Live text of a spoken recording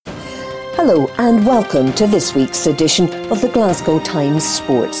Hello and welcome to this week's edition of the Glasgow Times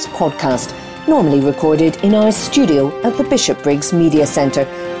Sports Podcast, normally recorded in our studio at the Bishopbriggs Media Centre,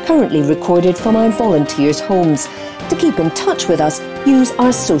 currently recorded from our volunteers' homes. To keep in touch with us, use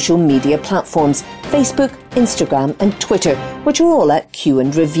our social media platforms, Facebook, Instagram and Twitter, which are all at Q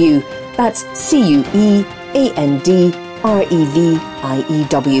and Review. That's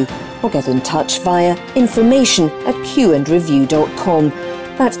CUEANDREVIEW. Or get in touch via information@qandreview.com.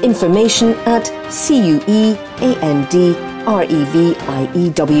 That's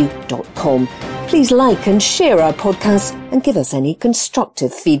information@CUEANDREVIEW.com. Please like and share our podcast and give us any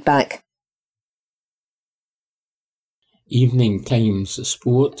constructive feedback. Evening Times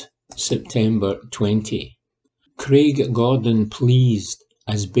Sport, September 20. Craig Gordon pleased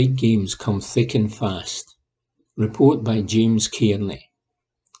as big games come thick and fast. Report by James Kearney.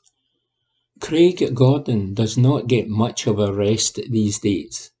 Craig Gordon does not get much of a rest these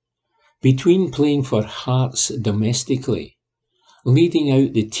days. Between playing for Hearts domestically, leading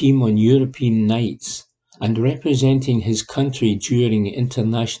out the team on European nights, and representing his country during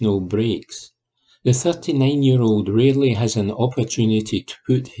international breaks, the 39-year-old rarely has an opportunity to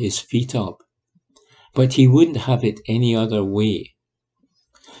put his feet up. But he wouldn't have it any other way.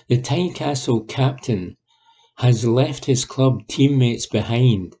 The Tynecastle captain has left his club teammates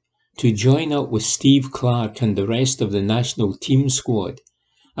behind to join up with Steve Clarke and the rest of the national team squad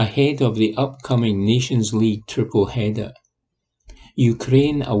ahead of the upcoming Nations League triple-header.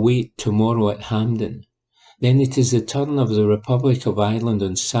 Ukraine await tomorrow at Hampden. Then it is the turn of the Republic of Ireland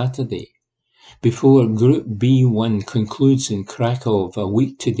on Saturday, before Group B1 concludes in Krakow a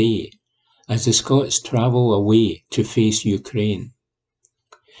week today, as the Scots travel away to face Ukraine.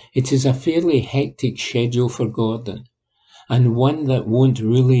 It is a fairly hectic schedule for Gordon, and one that won't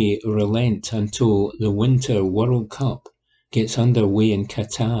really relent until the Winter World Cup gets underway in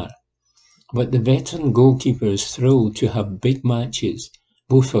Qatar. But the veteran goalkeeper is thrilled to have big matches,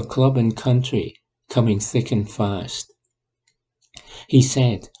 both for club and country, coming thick and fast. He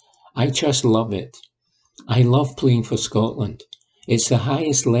said, "I just love it. I love playing for Scotland. It's the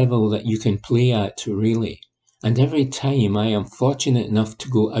highest level that you can play at, really, and every time I am fortunate enough to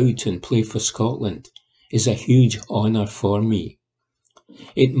go out and play for Scotland is a huge honour for me.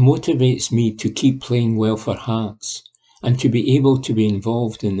 It motivates me to keep playing well for Hearts and to be able to be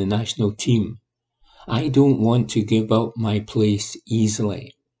involved in the national team. I don't want to give up my place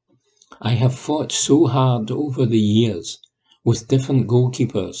easily. I have fought so hard over the years with different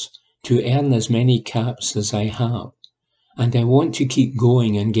goalkeepers to earn as many caps as I have, and I want to keep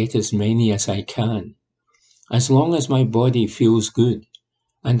going and get as many as I can. As long as my body feels good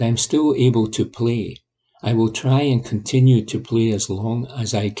and I'm still able to play, I will try and continue to play as long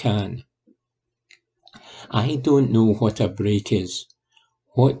as I can. I don't know what a break is,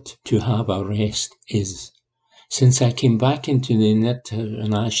 what to have a rest is. Since I came back into the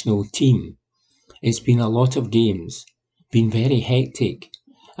international team, it's been a lot of games, been very hectic,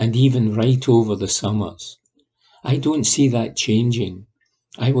 and even right over the summers. I don't see that changing.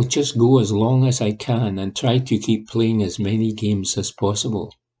 I will just go as long as I can and try to keep playing as many games as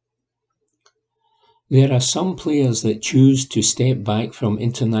possible." There are some players that choose to step back from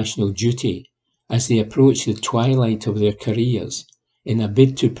international duty as they approach the twilight of their careers in a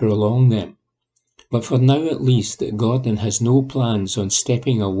bid to prolong them. But for now at least, Gordon has no plans on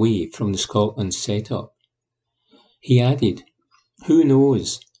stepping away from the Scotland setup. He added, "Who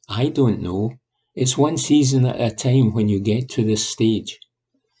knows? I don't know. It's one season at a time when you get to this stage.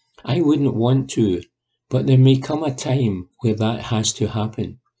 I wouldn't want to, but there may come a time where that has to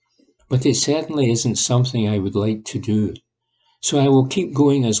happen. But it certainly isn't something I would like to do. So I will keep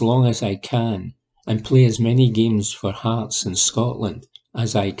going as long as I can and play as many games for Hearts and Scotland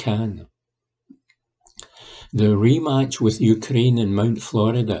as I can." The rematch with Ukraine in Mount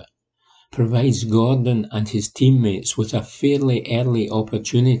Florida provides Gordon and his teammates with a fairly early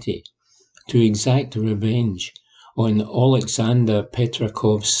opportunity to exact revenge on Alexander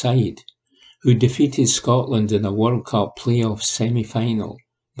Petrakov's side, who defeated Scotland in a World Cup playoff semi-final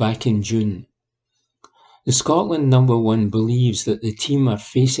back in June. The Scotland number one believes that the team are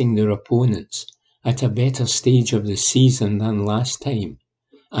facing their opponents at a better stage of the season than last time,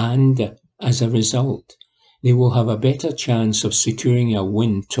 and as a result, they will have a better chance of securing a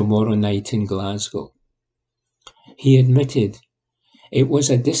win tomorrow night in Glasgow. He admitted, "It was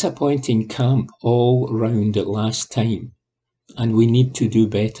a disappointing camp all round at last time, and we need to do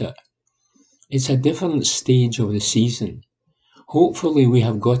better. It's a different stage of the season. Hopefully we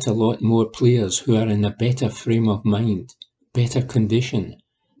have got a lot more players who are in a better frame of mind, better condition,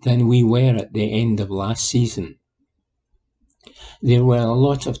 than we were at the end of last season." There were a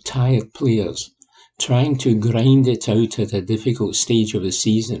lot of tired players trying to grind it out at a difficult stage of the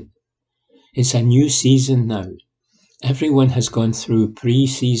season. It's a new season now. Everyone has gone through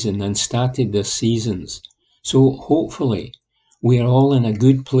pre-season and started their seasons, so hopefully we are all in a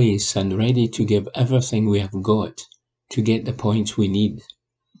good place and ready to give everything we have got to get the points we need.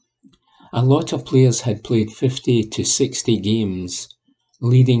 A lot of players had played 50 to 60 games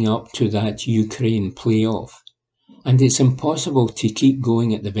leading up to that Ukraine playoff, and it's impossible to keep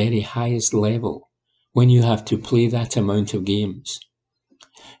going at the very highest level when you have to play that amount of games.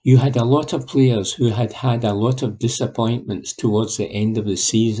 You had a lot of players who had had a lot of disappointments towards the end of the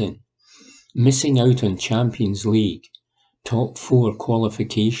season, missing out on Champions League, top 4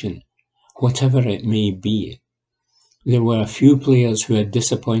 qualification, whatever it may be. There were a few players who had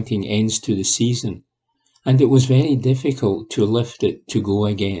disappointing ends to the season, and it was very difficult to lift it to go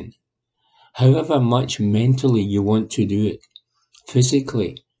again. However much mentally you want to do it,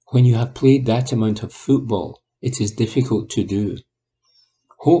 physically, when you have played that amount of football, it is difficult to do.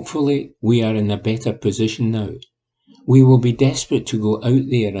 Hopefully, we are in a better position now. We will be desperate to go out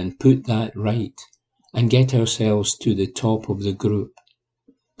there and put that right and get ourselves to the top of the group.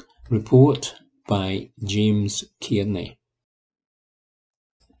 Report by James Kearney.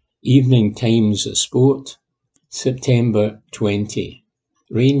 Evening Times Sport, September 20.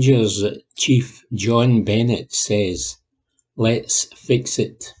 Rangers chief John Bennett says, "Let's fix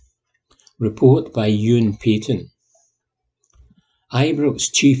it." Report by Ewan Payton.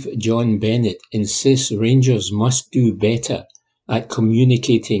 Ibrox chief John Bennett insists Rangers must do better at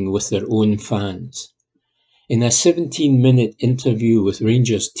communicating with their own fans. In a 17-minute interview with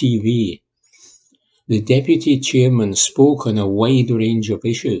Rangers TV, the deputy chairman spoke on a wide range of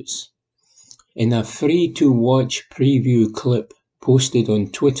issues. In a free-to-watch preview clip posted on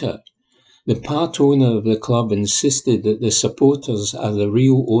Twitter, the part owner of the club insisted that the supporters are the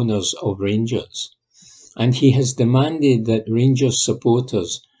real owners of Rangers, and he has demanded that Rangers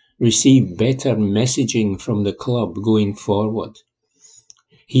supporters receive better messaging from the club going forward.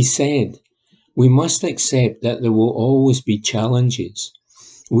 He said, "We must accept that there will always be challenges.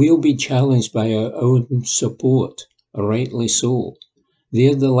 We'll be challenged by our own support, rightly so.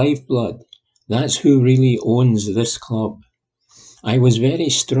 They're the lifeblood. That's who really owns this club." I was very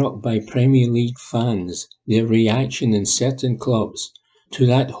struck by Premier League fans, their reaction in certain clubs to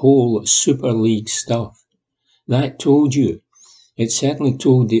that whole Super League stuff. That told you, it certainly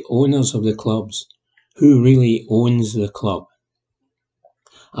told the owners of the clubs, who really owns the club.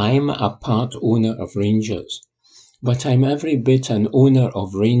 I'm a part owner of Rangers, but I'm every bit an owner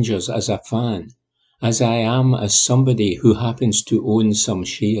of Rangers as a fan, as I am as somebody who happens to own some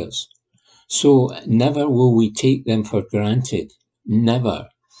shares. So never will we take them for granted. Never.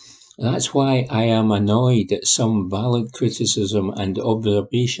 That's why I am annoyed at some valid criticism and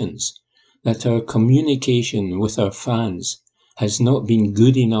observations that our communication with our fans has not been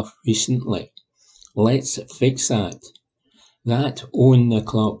good enough recently. Let's fix that. That own the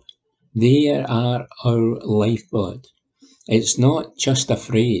club. They are our lifeblood. It's not just a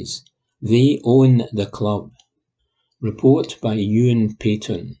phrase. They own the club. Report by Ewan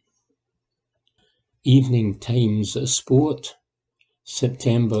Payton. Evening Times Sport,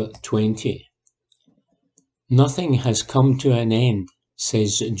 September 20. Nothing has come to an end,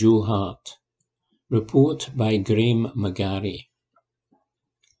 says Joe Hart. Report by Graham McGarry.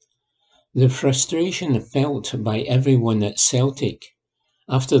 The frustration felt by everyone at Celtic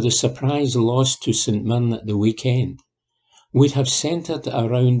after the surprise loss to St Mirren at the weekend would have centred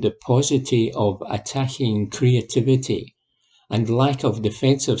around the paucity of attacking creativity and lack of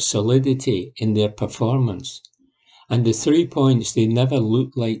defensive solidity in their performance, and the 3 points they never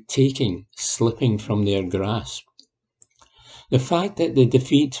looked like taking slipping from their grasp. The fact that the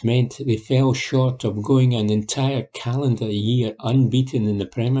defeat meant they fell short of going an entire calendar year unbeaten in the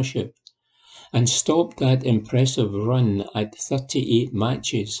Premiership and stopped that impressive run at 38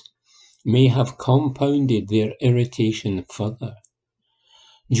 matches may have compounded their irritation further.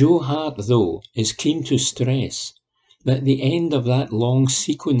 Joe Hart, though, is keen to stress that the end of that long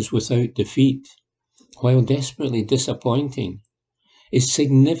sequence without defeat, while desperately disappointing, is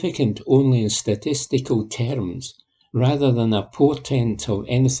significant only in statistical terms rather than a portent of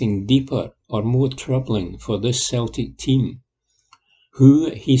anything deeper or more troubling for this Celtic team,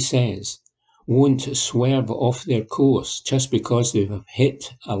 who, he says, won't swerve off their course just because they have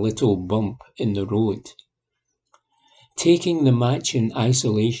hit a little bump in the road. Taking the match in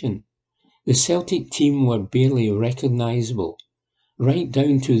isolation, the Celtic team were barely recognisable, right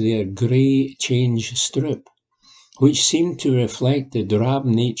down to their grey change strip, which seemed to reflect the drab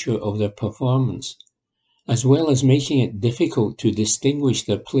nature of their performance, as well as making it difficult to distinguish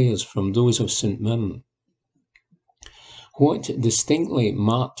their players from those of St Mirren. What distinctly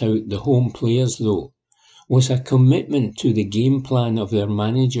marked out the home players, though, was a commitment to the game plan of their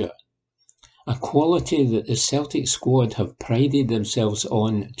manager, a quality that the Celtic squad have prided themselves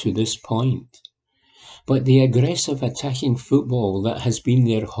on to this point. But the aggressive attacking football that has been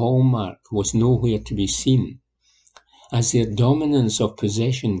their hallmark was nowhere to be seen, as their dominance of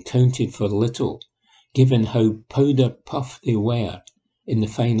possession counted for little, given how powder-puff they were in the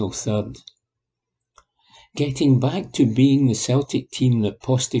final third. Getting back to being the Celtic team that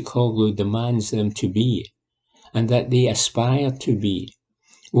Postecoglou demands them to be, and that they aspire to be,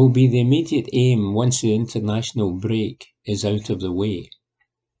 will be the immediate aim once the international break is out of the way.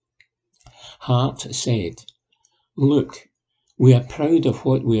 Hart said, "Look, we are proud of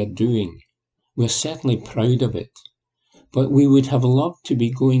what we are doing. We are certainly proud of it. But we would have loved to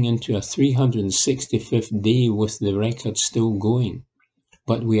be going into a 365th day with the record still going.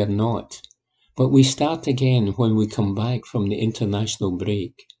 But we are not. But we start again when we come back from the international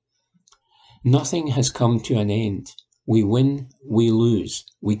break. Nothing has come to an end. We win, we lose,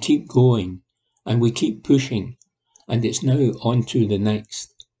 we keep going, and we keep pushing, and it's now on to the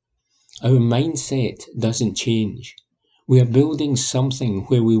next. Our mindset doesn't change. We are building something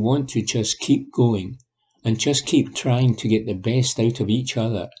where we want to just keep going and just keep trying to get the best out of each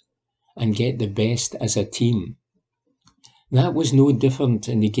other and get the best as a team. That was no different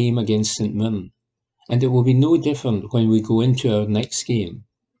in the game against St Mirren, and it will be no different when we go into our next game.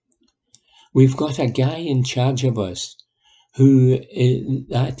 We've got a guy in charge of us who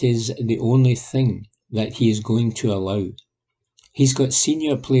that is the only thing that he is going to allow. He's got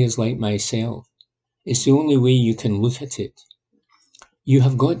senior players like myself. It's the only way you can look at it. You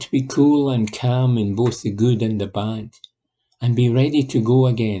have got to be cool and calm in both the good and the bad, and be ready to go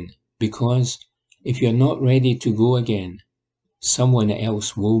again, because if you're not ready to go again, someone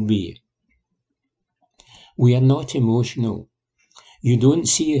else will be. We are not emotional. You don't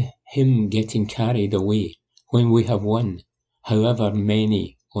see him getting carried away when we have won, however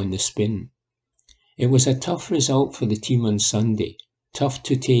many on the spin. It was a tough result for the team on Sunday, tough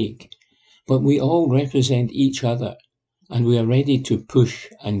to take, but we all represent each other, and we are ready to push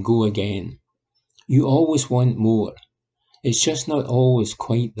and go again. You always want more. It's just not always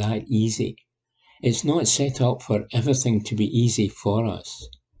quite that easy. It's not set up for everything to be easy for us.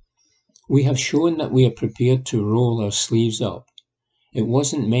 We have shown that we are prepared to roll our sleeves up. It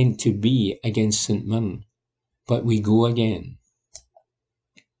wasn't meant to be against St Mirren, but we go again.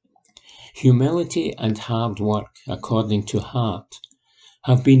 Humility and hard work, according to Hart,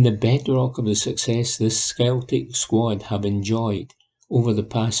 have been the bedrock of the success this Celtic squad have enjoyed over the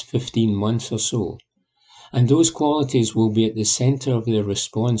past 15 months or so, and those qualities will be at the centre of their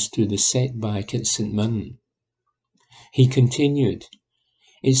response to the setback at St Mirren. He continued,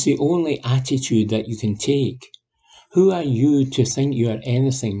 "It's the only attitude that you can take. Who are you to think you are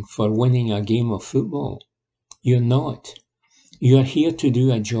anything for winning a game of football? You're not. You are here to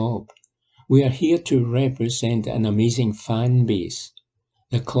do a job. We are here to represent an amazing fan base,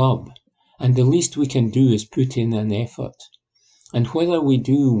 the club, and the least we can do is put in an effort. And whether we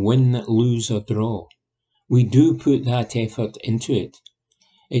do win, lose or draw, we do put that effort into it.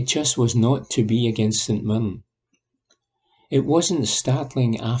 It just was not to be against St Mirren. It wasn't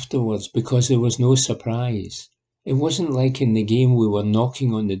startling afterwards because there was no surprise. It wasn't like in the game we were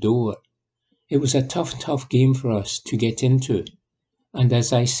knocking on the door. It was a tough game for us to get into, and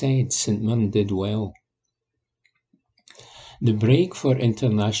as I said, St Mirren did well. The break for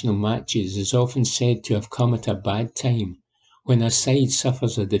international matches is often said to have come at a bad time when a side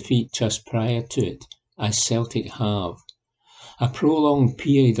suffers a defeat just prior to it, as Celtic have. A prolonged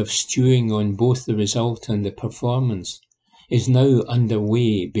period of stewing on both the result and the performance is now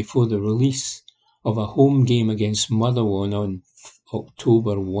underway before the release of a home game against Motherwell on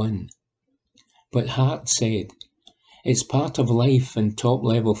October 1. But Hart said, "It's part of life and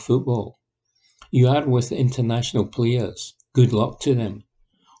top-level football. You are with international players. Good luck to them.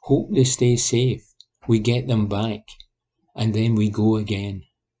 Hope they stay safe. We get them back. And then we go again."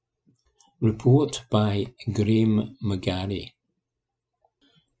 Report by Graham McGarry.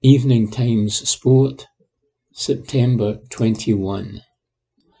 Evening Times Sport, September 21.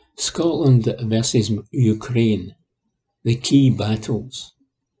 Scotland versus Ukraine. The key battles.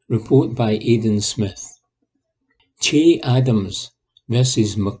 Report by Aidan Smith. Che Adams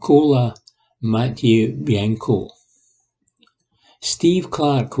versus Mykola Matviyenko. Steve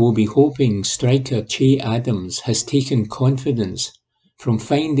Clarke will be hoping striker Che Adams has taken confidence from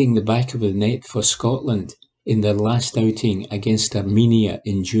finding the back of the net for Scotland in their last outing against Armenia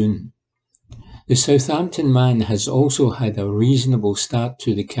in June. The Southampton man has also had a reasonable start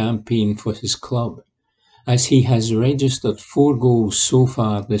to the campaign for his club, as he has registered 4 goals so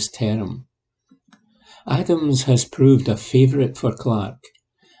far this term. Adams has proved a favourite for Clark,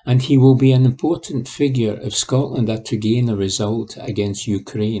 and he will be an important figure if Scotland are to gain a result against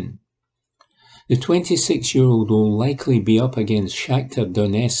Ukraine. The 26-year-old will likely be up against Shakhtar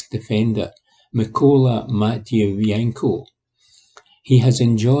Donetsk defender Mykola Matviyenko. He has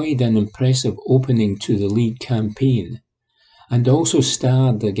enjoyed an impressive opening to the league campaign, and also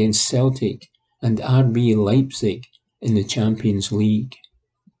starred against Celtic and RB Leipzig in the Champions League.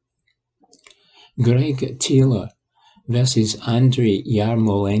 Greg Taylor versus Andriy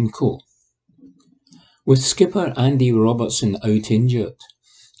Yarmolenko. With skipper Andy Robertson out injured,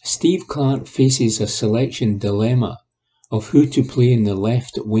 Steve Clarke faces a selection dilemma of who to play in the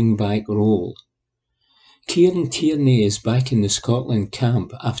left wing-back role. Kieran Tierney is back in the Scotland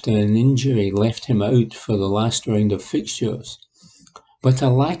camp after an injury left him out for the last round of fixtures, but a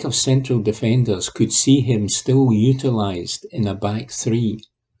lack of central defenders could see him still utilised in a back three.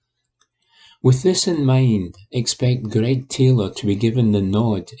 With this in mind, expect Greg Taylor to be given the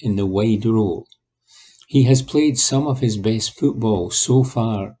nod in the wide role. He has played some of his best football so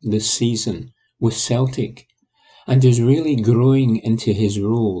far this season with Celtic and is really growing into his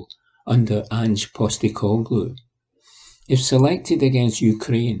role under Ange Postecoglou. If selected against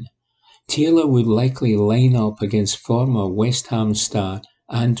Ukraine, Taylor would likely line up against former West Ham star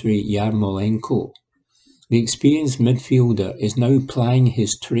Andriy Yarmolenko. The experienced midfielder is now plying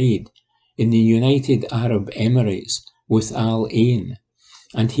his trade in the United Arab Emirates with Al Ain,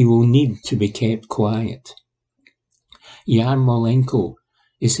 and he will need to be kept quiet. Yarmolenko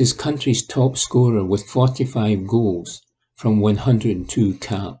is his country's top scorer with 45 goals from 102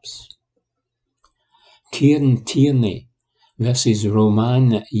 caps. Kieran Tierney versus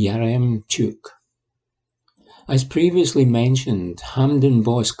Roman Yaremchuk. As previously mentioned, Hampden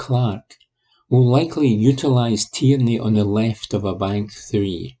boss Clarke will likely utilise Tierney on the left of a back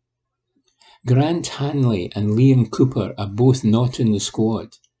three. Grant Hanley and Liam Cooper are both not in the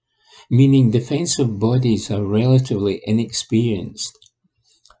squad, meaning defensive bodies are relatively inexperienced.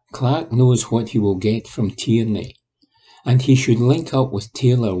 Clarke knows what he will get from Tierney, and he should link up with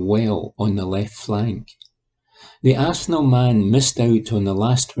Taylor well on the left flank. The Arsenal man missed out on the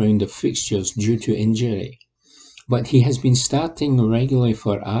last round of fixtures due to injury, but he has been starting regularly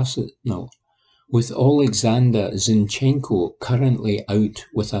for Arsenal, with Alexander Zinchenko currently out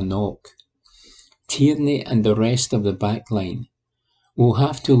with a knock. Tierney and the rest of the backline will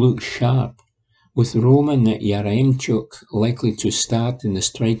have to look sharp, with Roman Yaremchuk likely to start in the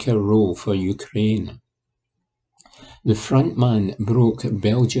striker role for Ukraine. The frontman broke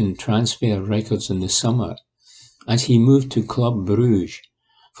Belgian transfer records in the summer as he moved to Club Brugge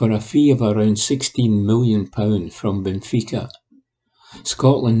for a fee of around £16 million from Benfica.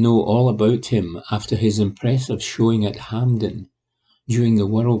 Scotland know all about him after his impressive showing at Hampden during the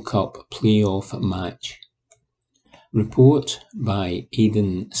World Cup playoff match. Report by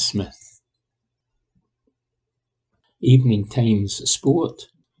Aidan Smith. Evening Times Sport,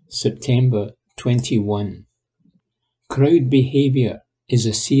 September 21. Crowd behaviour is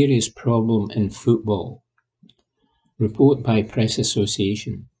a serious problem in football. Report by Press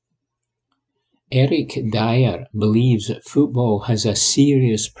Association. Eric Dyer believes that football has a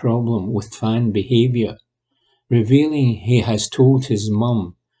serious problem with fan behaviour, revealing he has told his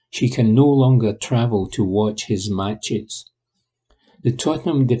mum she can no longer travel to watch his matches. The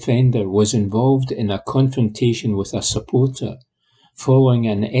Tottenham defender was involved in a confrontation with a supporter following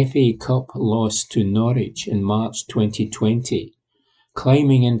an FA Cup loss to Norwich in March 2020,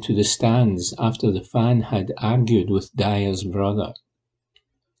 climbing into the stands after the fan had argued with Dyer's brother.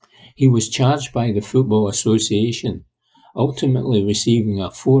 He was charged by the Football Association, ultimately receiving a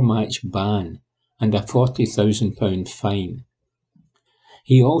 4-match ban and a £40,000 fine.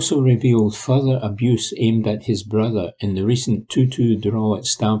 He also revealed further abuse aimed at his brother in the recent 2-2 draw at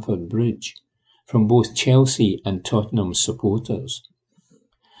Stamford Bridge from both Chelsea and Tottenham supporters.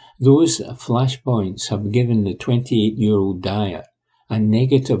 Those flashpoints have given the 28-year-old Dyer a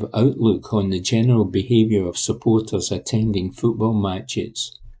negative outlook on the general behaviour of supporters attending football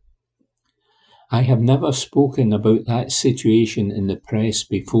matches. I have never spoken about that situation in the press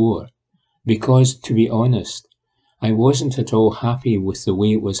before because, to be honest, I wasn't at all happy with the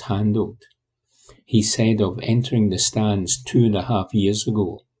way it was handled, he said of entering the stands 2.5 years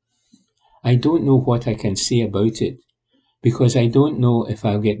ago. I don't know what I can say about it, because I don't know if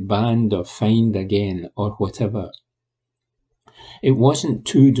I'll get banned or fined again or whatever. It wasn't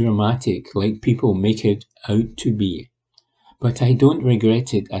too dramatic like people make it out to be, but I don't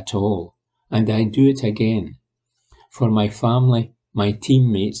regret it at all, and I do it again. For my family, my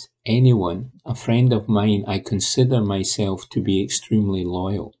teammates, anyone, a friend of mine, I consider myself to be extremely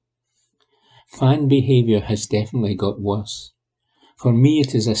loyal. Fan behaviour has definitely got worse. For me,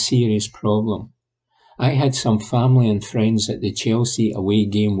 it is a serious problem. I had some family and friends at the Chelsea away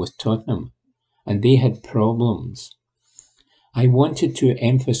game with Tottenham, and they had problems. I wanted to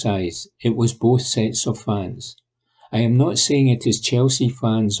emphasise it was both sets of fans. I am not saying it is Chelsea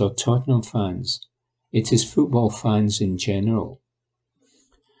fans or Tottenham fans. It is football fans in general.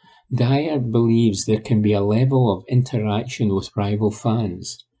 Dyer believes there can be a level of interaction with rival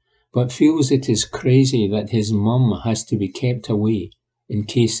fans, but feels it is crazy that his mum has to be kept away in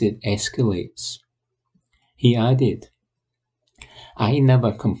case it escalates. He added, "I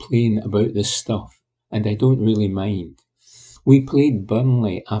never complain about this stuff, and I don't really mind. We played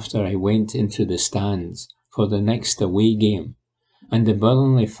Burnley after I went into the stands for the next away game, and the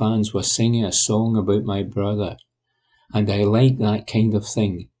Burnley fans were singing a song about my brother, and I like that kind of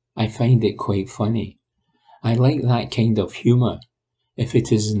thing. I find it quite funny. I like that kind of humour, if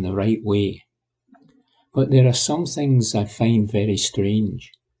it is in the right way. But there are some things I find very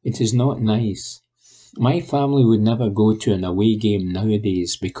strange. It is not nice. My family would never go to an away game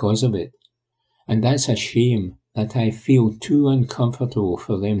nowadays because of it, and that's a shame that I feel too uncomfortable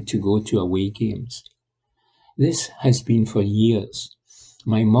for them to go to away games. This has been for years.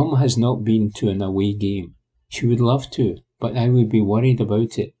 My mum has not been to an away game. She would love to, but I would be worried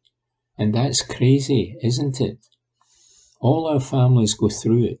about it. And that's crazy, isn't it? All our families go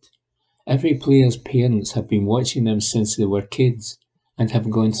through it. Every player's parents have been watching them since they were kids and have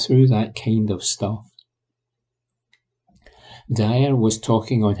gone through that kind of stuff." Dyer was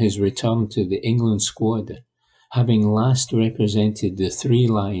talking on his return to the England squad, having last represented the Three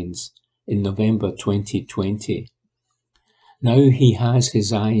Lions in November 2020. Now he has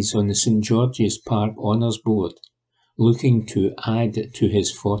his eyes on the St George's Park Honours Board, looking to add to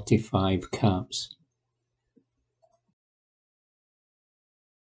his 45 caps.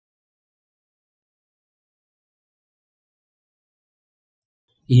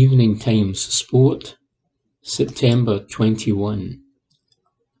 Evening Times Sport, September 21.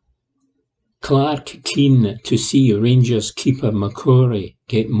 Clark keen to see Rangers keeper McCrory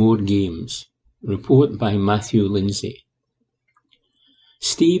get more games. Report by Matthew Lindsay.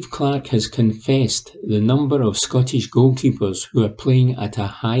 Steve Clark has confessed the number of Scottish goalkeepers who are playing at a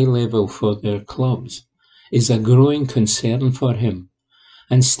high level for their clubs is a growing concern for him,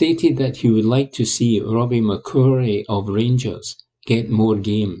 and stated that he would like to see Robbie McCrory of Rangers get more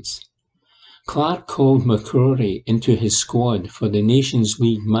games. Clark called McCrory into his squad for the Nations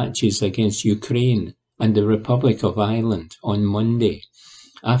League matches against Ukraine and the Republic of Ireland on Monday,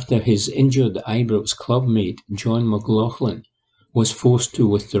 after his injured Ibrox clubmate John McLaughlin was forced to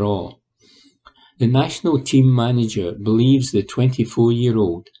withdraw. The national team manager believes the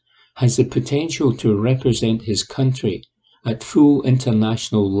 24-year-old has the potential to represent his country at full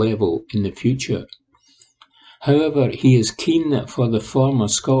international level in the future. However, he is keen for the former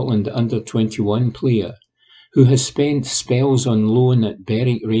Scotland under-21 player, who has spent spells on loan at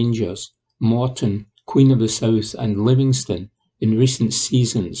Berwick Rangers, Morton, Queen of the South and Livingston in recent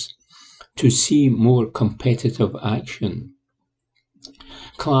seasons, to see more competitive action.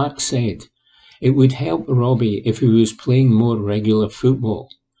 Clark said, "It would help Robbie if he was playing more regular football.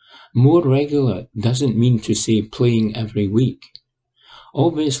 More regular doesn't mean to say playing every week.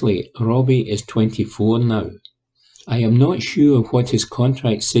 Obviously, Robbie is 24 now. I am not sure what his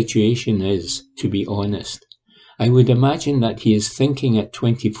contract situation is, to be honest. I would imagine that he is thinking at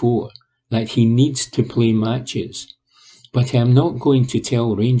 24 that he needs to play matches. But I am not going to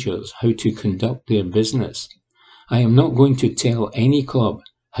tell Rangers how to conduct their business. I am not going to tell any club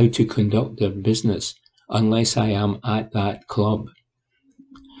how to conduct their business unless I am at that club."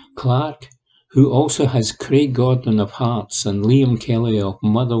 Clark, who also has Craig Gordon of Hearts and Liam Kelly of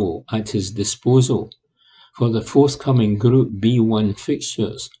Motherwell at his disposal for the forthcoming Group B1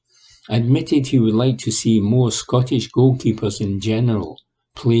 fixtures, admitted he would like to see more Scottish goalkeepers in general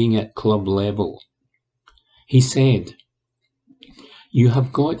playing at club level. He said, "You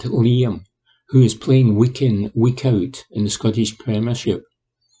have got Liam, who is playing week in, week out in the Scottish Premiership.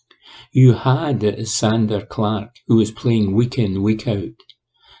 You had Zander Clark, who is playing week in, week out.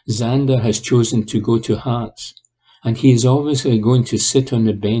 Zander has chosen to go to Hearts, and he is obviously going to sit on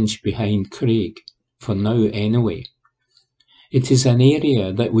the bench behind Craig, for now anyway. It is an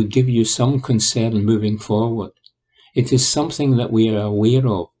area that would give you some concern moving forward. It is something that we are aware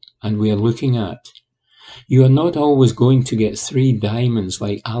of and we are looking at. You are not always going to get three diamonds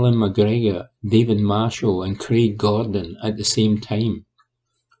like Alan McGregor, David Marshall and Craig Gordon at the same time.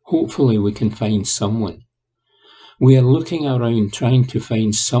 Hopefully we can find someone. We are looking around trying to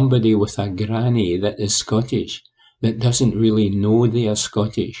find somebody with a granny that is Scottish, that doesn't really know they are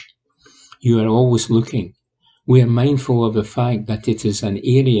Scottish. You are always looking. We are mindful of the fact that it is an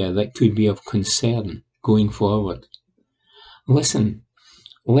area that could be of concern going forward. Listen,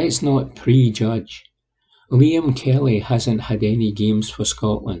 let's not prejudge. Liam Kelly hasn't had any games for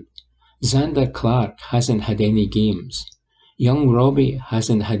Scotland. Zander Clark hasn't had any games. Young Robbie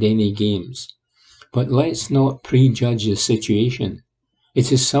hasn't had any games. But let's not prejudge the situation.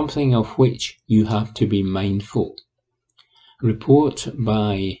 It is something of which you have to be mindful. Report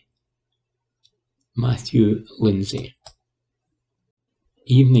by Matthew Lindsay.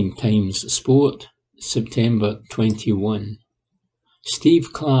 Evening Times Sport, September 21.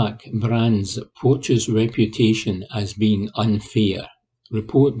 Steve Clarke brands Poacher's reputation as being unfair.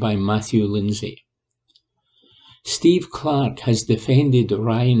 Report by Matthew Lindsay. Steve Clarke has defended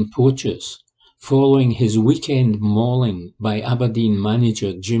Ryan Poachers following his weekend mauling by Aberdeen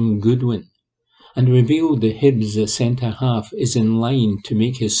manager Jim Goodwin, and revealed the Hibs centre-half is in line to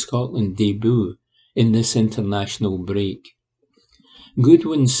make his Scotland debut in this international break.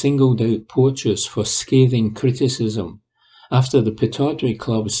 Goodwin singled out Poachers for scathing criticism after the Pittodrie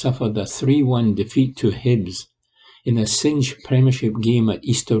club suffered a 3-1 defeat to Hibs in a cinch Premiership game at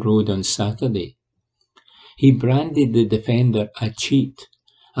Easter Road on Saturday. He branded the defender a cheat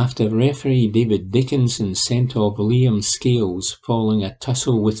after referee David Dickinson sent off Liam Scales following a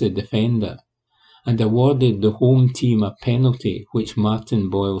tussle with the defender, and awarded the home team a penalty which Martin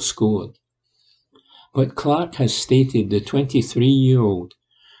Boyle scored. But Clarke has stated the 23-year-old,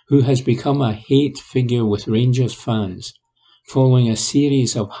 who has become a hate figure with Rangers fans following a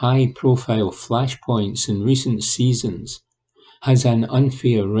series of high-profile flashpoints in recent seasons, has an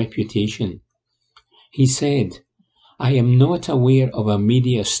unfair reputation. He said, "I am not aware of a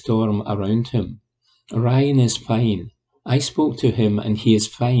media storm around him. Ryan is fine. I spoke to him and he is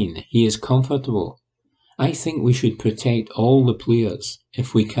fine. He is comfortable. I think we should protect all the players,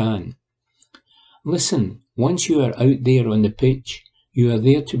 if we can. Listen, once you are out there on the pitch, you are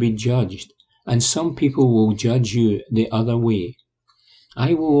there to be judged, and some people will judge you the other way.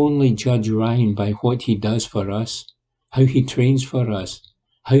 I will only judge Ryan by what he does for us, how he trains for us,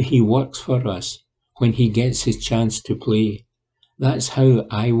 how he works for us when he gets his chance to play. That's how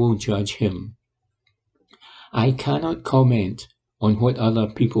I will judge him. I cannot comment on what other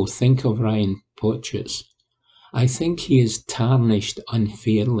people think of Ryan Poachers. I think he is tarnished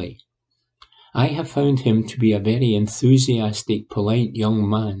unfairly. I have found him to be a very enthusiastic, polite young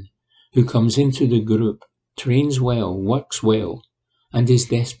man who comes into the group, trains well, works well, and is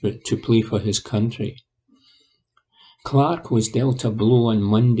desperate to play for his country." Clarke was dealt a blow on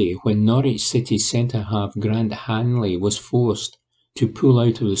Monday when Norwich City centre-half Grant Hanley was forced to pull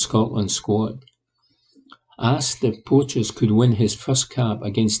out of the Scotland squad. Asked if Poachers could win his first cap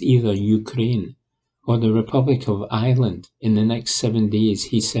against either Ukraine or the Republic of Ireland in the next 7 days,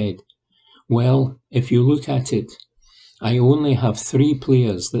 he said, "Well, if you look at it, I only have 3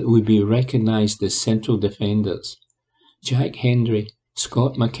 players that would be recognised as central defenders: Jack Hendry,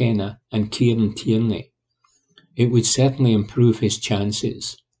 Scott McKenna and Kieran Tierney. It would certainly improve his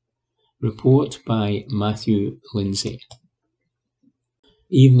chances." Report by Matthew Lindsay.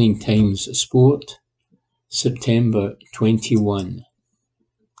 Evening Times Sport, September 21.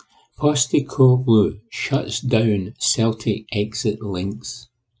 Postecoglou shuts down Celtic exit links.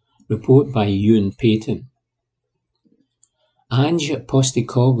 Report by Ewan Payton. Ange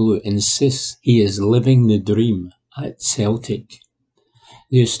Postecoglou insists he is living the dream at Celtic.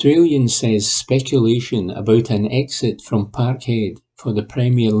 The Australian says speculation about an exit from Parkhead for the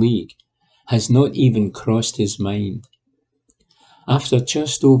Premier League has not even crossed his mind. After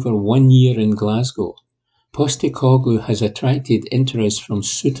just over 1 year in Glasgow, Postecoglou has attracted interest from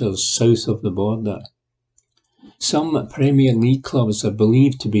suitors south of the border. Some Premier League clubs are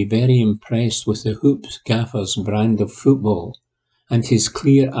believed to be very impressed with the Hoops gaffer's brand of football and his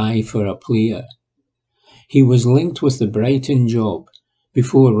clear eye for a player. He was linked with the Brighton job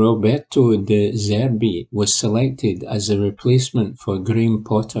before Roberto De Zerbi was selected as a replacement for Graham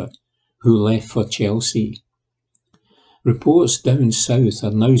Potter, who left for Chelsea. Reports down south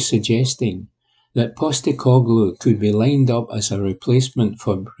are now suggesting that Postecoglou could be lined up as a replacement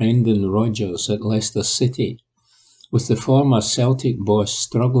for Brendan Rodgers at Leicester City, with the former Celtic boss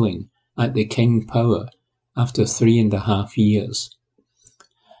struggling at the King Power after 3.5 years.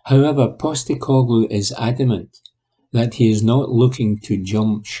 However, Postecoglou is adamant that he is not looking to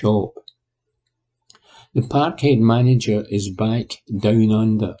jump shop. The Parkhead manager is back down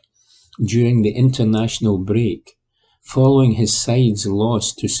under during the international break, following his side's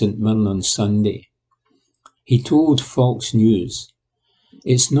loss to St Mirren on Sunday. He told Fox News,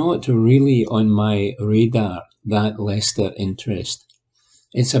 "It's not really on my radar, that Leicester interest.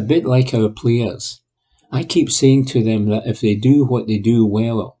 It's a bit like our players. I keep saying to them that if they do what they do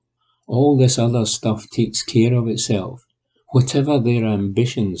well, all this other stuff takes care of itself, whatever their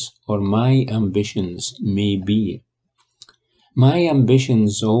ambitions or my ambitions may be. My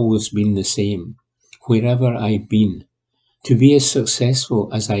ambition's always been the same, wherever I've been, to be as successful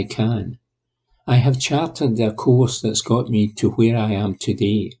as I can. I have charted a course that's got me to where I am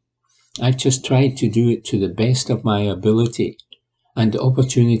today. I've just tried to do it to the best of my ability, and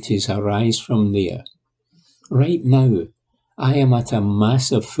opportunities arise from there. Right now, I am at a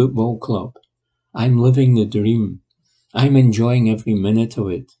massive football club. I'm living the dream. I'm enjoying every minute of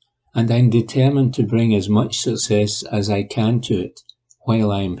it, and I'm determined to bring as much success as I can to it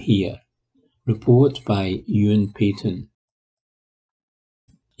while I'm here." Report by Ewan Payton.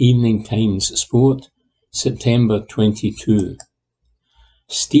 Evening Times Sport, September 22.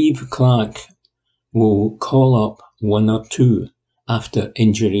 Steve Clarke will call up one or two after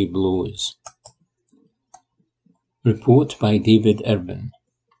injury blows. Report by David Irvin.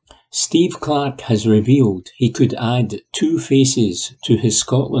 Steve Clarke has revealed he could add 2 faces to his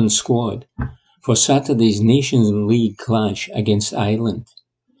Scotland squad for Saturday's Nations League clash against Ireland.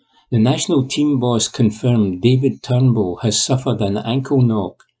 The national team boss confirmed David Turnbull has suffered an ankle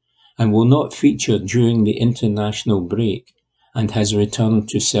knock and will not feature during the international break and has returned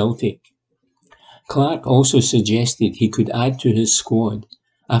to Celtic. Clarke also suggested he could add to his squad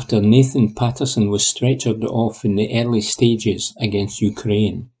after Nathan Patterson was stretchered off in the early stages against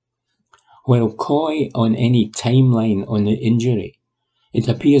Ukraine. While coy on any timeline on the injury, it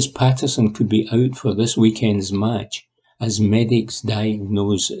appears Patterson could be out for this weekend's match as medics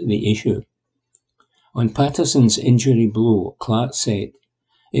diagnose the issue. On Patterson's injury blow, Clarke said,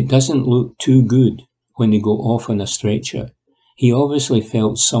 "It doesn't look too good when they go off on a stretcher. He obviously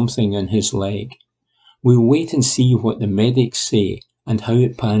felt something in his leg. We'll wait and see what the medics say and how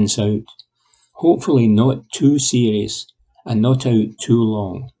it pans out. Hopefully not too serious and not out too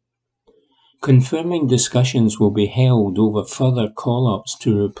long." Confirming discussions will be held over further call-ups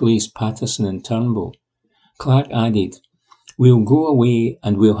to replace Patterson and Turnbull, Clarke added, "We'll go away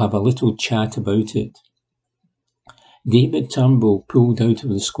and we'll have a little chat about it." David Turnbull pulled out of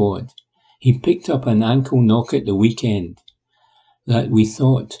the squad. He picked up an ankle knock at the weekend that we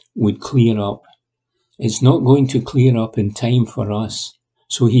thought would clear up. It's not going to clear up in time for us,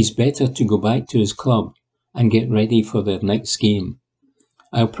 so he's better to go back to his club and get ready for their next game.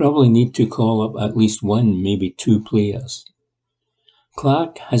 I'll probably need to call up at least 1, maybe 2 players.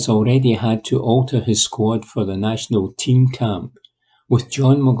 Clarke has already had to alter his squad for the national team camp, with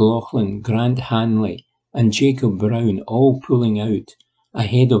John McLaughlin, Grant Hanley and Jacob Brown all pulling out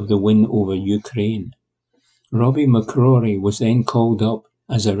ahead of the win over Ukraine. Robbie McCrory was then called up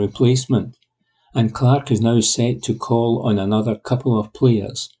as a replacement, and Clarke is now set to call on another couple of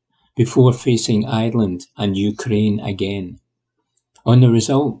players before facing Ireland and Ukraine again. On the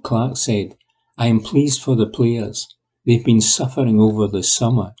result, Clarke said, "I am pleased for the players. They've been suffering over the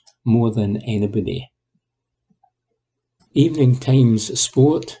summer more than anybody." Evening Times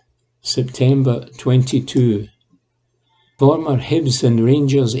Sport, September 22. Former Hibs and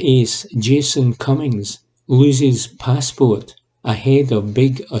Rangers ace Jason Cummings loses passport ahead of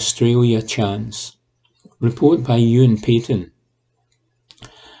big Australia chance. Report by Ewan Payton.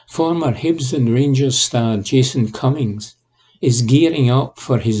 Former Hibs and Rangers star Jason Cummings is gearing up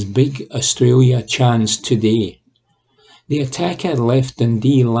for his big Australia chance today. The attacker left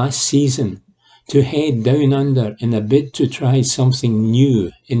Dundee last season to head down under in a bid to try something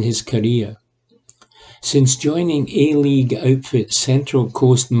new in his career. Since joining A-League outfit Central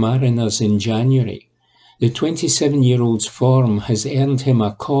Coast Mariners in January, the 27-year-old's form has earned him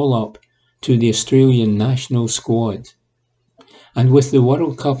a call-up to the Australian national squad. And with the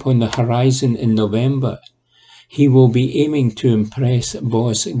World Cup on the horizon in November, he will be aiming to impress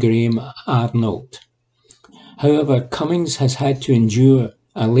boss Graham Arnold. However, Cummings has had to endure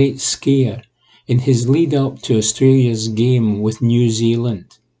a late scare in his lead-up to Australia's game with New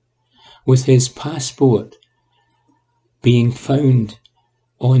Zealand, with his passport being found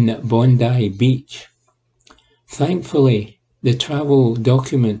on Bondi Beach. Thankfully, the travel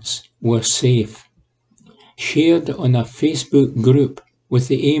documents were safe. Shared on a Facebook group with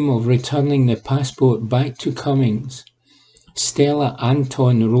the aim of returning the passport back to Cummings, Stella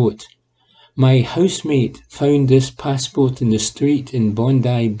Anton wrote, "My housemate found this passport in the street in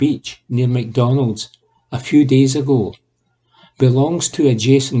Bondi Beach near McDonald's a few days ago. Belongs to a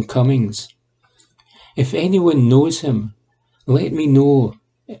Jason Cummings. If anyone knows him, let me know,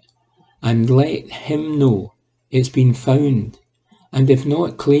 and let him know it's been found, and if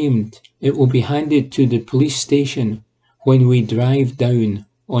not claimed, it will be handed to the police station when we drive down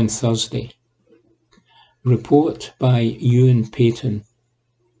on Thursday. Report by Ewan Payton.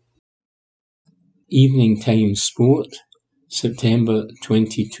 Evening Times Sport, September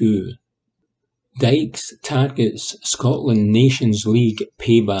 22. Dykes targets Scotland Nations League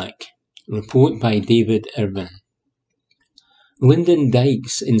payback. Report by David Irvine. Lyndon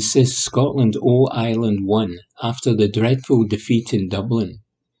Dykes insists Scotland owe Ireland one after the dreadful defeat in Dublin.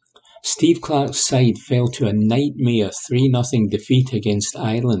 Steve Clarke's side fell to a nightmare 3-0 defeat against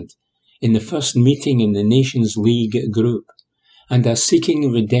Ireland in the first meeting in the Nations League group, and are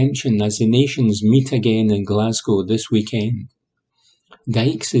seeking redemption as the nations meet again in Glasgow this weekend.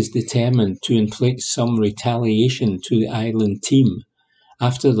 Dykes is determined to inflict some retaliation to the Ireland team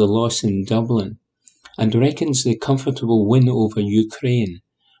after the loss in Dublin, and reckons the comfortable win over Ukraine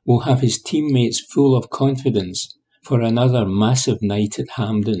will have his teammates full of confidence for another massive night at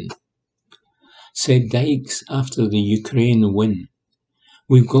Hampden. Said Dykes after the Ukraine win,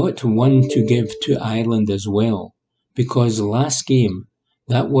 "We've got one to give to Ireland as well, because last game,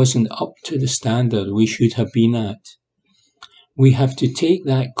 that wasn't up to the standard we should have been at. We have to take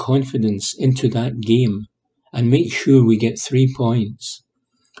that confidence into that game and make sure we get 3 points.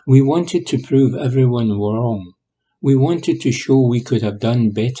 We wanted to prove everyone wrong. We wanted to show we could have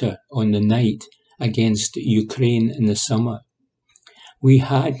done better on the night against Ukraine in the summer. We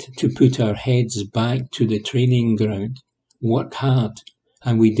had to put our heads back to the training ground, work hard,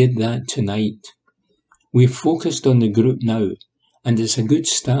 and we did that tonight. We're focused on the group now, and it's a good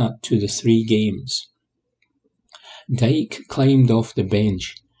start to the 3 games." Dyke climbed off the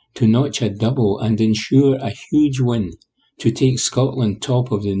bench to notch a double and ensure a huge win to take Scotland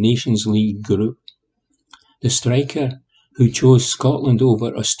top of the Nations League group. The striker, who chose Scotland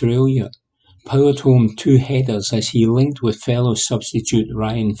over Australia, powered home 2 headers as he linked with fellow substitute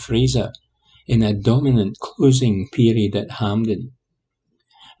Ryan Fraser in a dominant closing period at Hampden.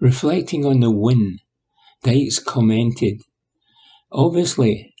 Reflecting on the win, Dykes commented,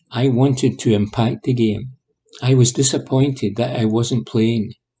 "Obviously, I wanted to impact the game. I was disappointed that I wasn't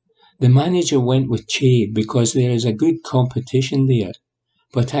playing. The manager went with Che because there is a good competition there,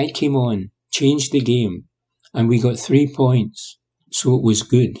 but I came on, changed the game, and we got 3 points, so it was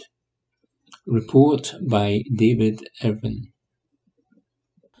good." Report by David Irvine.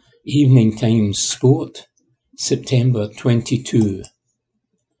 Evening Times Sport, September 22.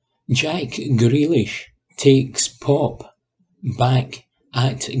 Jack Grealish takes pop back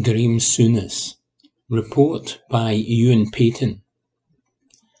at Graeme Souness. Report by Ewan Payton.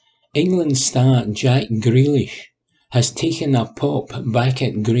 England star Jack Grealish has taken a pop back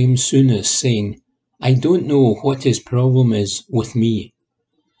at Graeme Souness, saying, "I don't know what his problem is with me."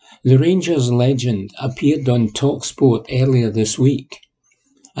 The Rangers legend appeared on TalkSport earlier this week,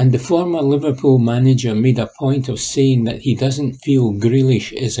 and the former Liverpool manager made a point of saying that he doesn't feel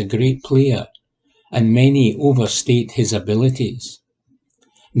Grealish is a great player, and many overstate his abilities.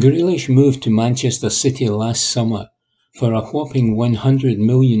 Grealish moved to Manchester City last summer for a whopping £100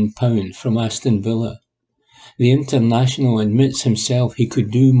 million from Aston Villa. The international admits himself he could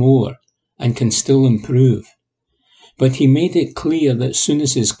do more and can still improve. But he made it clear that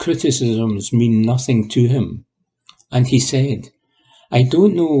Souness's criticisms mean nothing to him. And he said, "I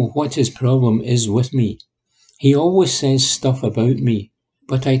don't know what his problem is with me. He always says stuff about me,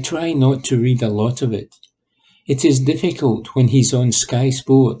 but I try not to read a lot of it. It is difficult when he's on Sky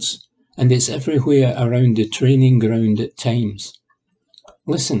Sports, and it's everywhere around the training ground at times.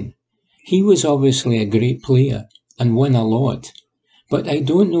 Listen, he was obviously a great player and won a lot, but I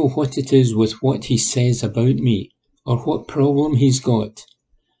don't know what it is with what he says about me or what problem he's got.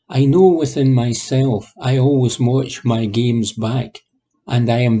 I know within myself I always watch my games back, and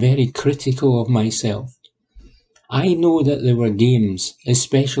I am very critical of myself. I know that there were games,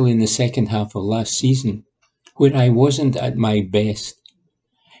 especially in the second half of last season, where I wasn't at my best.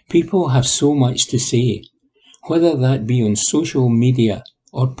 People have so much to say, whether that be on social media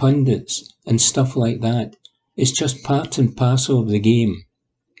or pundits and stuff like that. It's just part and parcel of the game.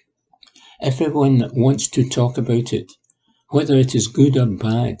 Everyone wants to talk about it, whether it is good or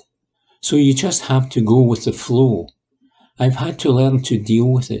bad. So you just have to go with the flow. I've had to learn to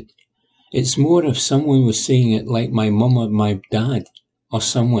deal with it. It's more if someone was saying it like my mum or my dad or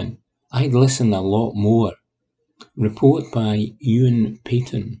someone, I'd listen a lot more." Report by Ewan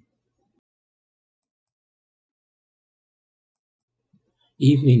Payton.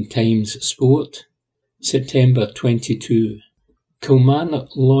 Evening Times Sport, September 22.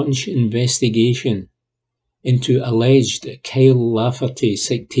 Kilmarnock launch investigation into alleged Kyle Lafferty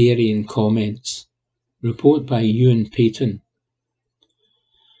sectarian comments. Report by Ewan Payton.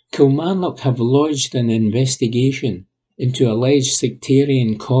 Kilmarnock have lodged an investigation into alleged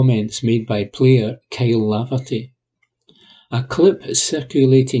sectarian comments made by player Kyle Lafferty. A clip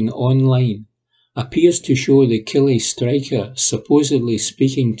circulating online appears to show the Killie striker supposedly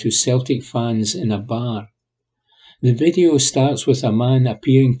speaking to Celtic fans in a bar. The video starts with a man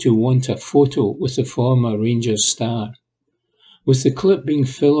appearing to want a photo with the former Rangers star. With the clip being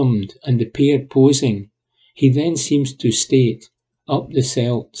filmed and the pair posing, he then seems to state, "Up the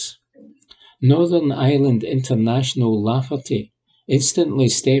Celts." Northern Ireland international Lafferty instantly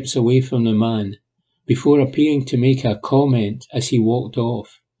steps away from the man before appearing to make a comment as he walked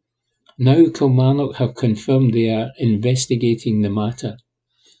off. Now Kilmarnock have confirmed they are investigating the matter.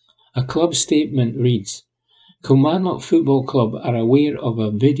 A club statement reads, "Kilmarnock Football Club are aware of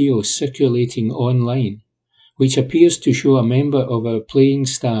a video circulating online which appears to show a member of our playing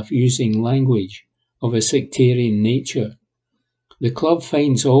staff using language of a sectarian nature. The club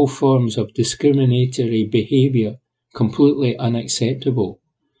finds all forms of discriminatory behaviour completely unacceptable.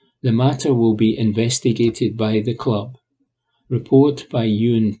 The matter will be investigated by the club." Report by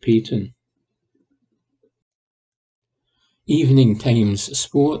Ewan Payton. Evening Times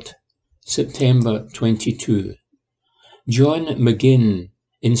Sport, September 22. John McGinn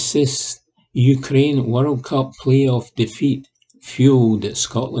insists Ukraine World Cup playoff defeat fueled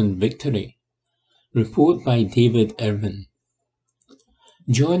Scotland victory. Report by David Irvin.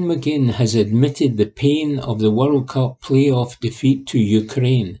 John McGinn has admitted the pain of the World Cup playoff defeat to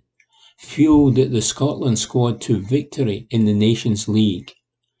Ukraine fueled the Scotland squad to victory in the Nations League.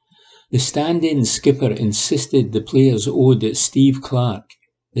 The stand-in skipper insisted the players owed Steve Clarke,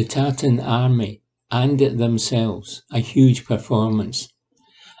 the Tartan Army, and themselves a huge performance,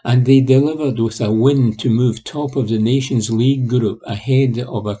 and they delivered with a win to move top of the Nations League group ahead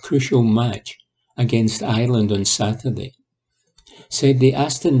of a crucial match against Ireland on Saturday. Said the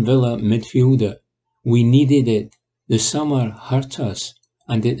Aston Villa midfielder, "We needed it. The summer hurt us,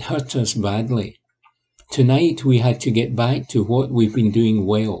 and it hurt us badly. Tonight we had to get back to what we've been doing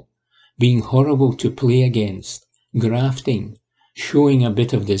well, being horrible to play against, grafting, showing a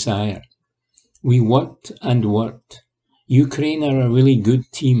bit of desire. We worked and worked. Ukraine are a really good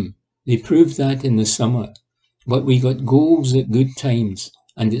team. They proved that in the summer. But we got goals at good times,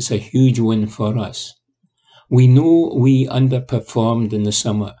 and it's a huge win for us. We know we underperformed in the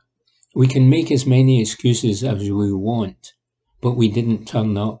summer. We can make as many excuses as we want, but we didn't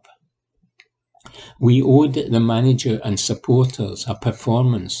turn up. We owed the manager and supporters a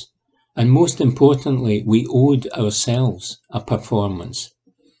performance, and most importantly, we owed ourselves a performance.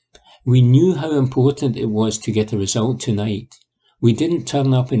 We knew how important it was to get a result tonight. We didn't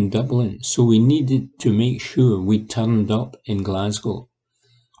turn up in Dublin, so we needed to make sure we turned up in Glasgow.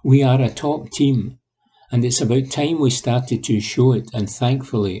 We are a top team, and it's about time we started to show it, and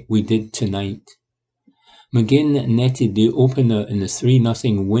thankfully we did tonight." McGinn netted the opener in the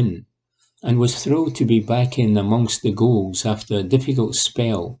 3-0 win, and was thrilled to be back in amongst the goals after a difficult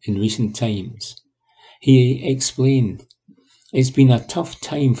spell in recent times. He explained, "It's been a tough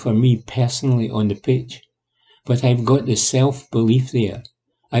time for me personally on the pitch, but I've got the self-belief there.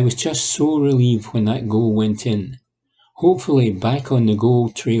 I was just so relieved when that goal went in. Hopefully back on the goal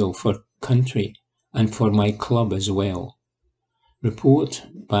trail for country and for my club as well." Report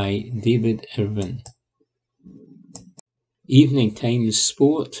by David Irvin. Evening Times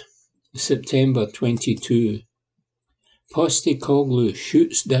Sport, September 22. Postecoglou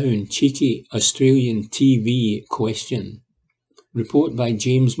shoots down cheeky Australian TV question. Report by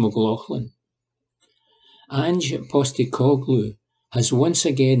James McLaughlin. Ange Postecoglou has once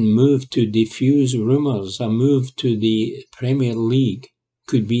again moved to defuse rumours a move to the Premier League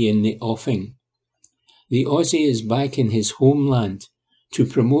could be in the offing. The Aussie is back in his homeland to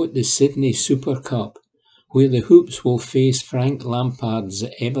promote the Sydney Super Cup, where the Hoops will face Frank Lampard's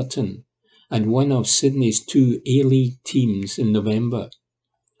Everton and one of Sydney's 2 A-League teams in November.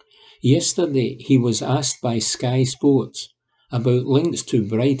 Yesterday he was asked by Sky Sports about links to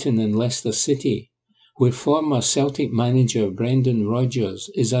Brighton and Leicester City, where former Celtic manager Brendan Rodgers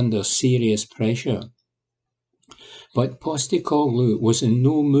is under serious pressure. But Postecoglou was in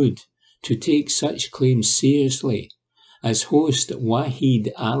no mood to take such claims seriously, as host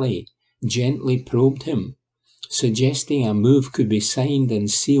Wahid Ali gently probed him, suggesting a move could be signed and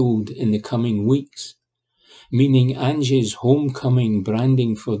sealed in the coming weeks, meaning Ange's homecoming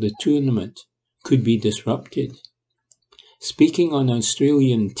branding for the tournament could be disrupted. Speaking on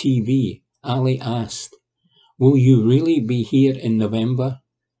Australian TV, Ali asked, "Will you really be here in November?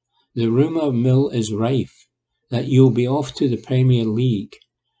 The rumour mill is rife, that you'll be off to the Premier League,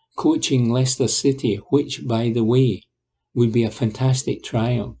 coaching Leicester City, which, by the way, would be a fantastic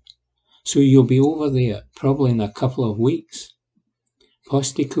triumph. So you'll be over there, probably in a couple of weeks.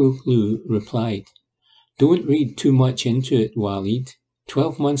 Postecoglou replied, "Don't read too much into it, Walid.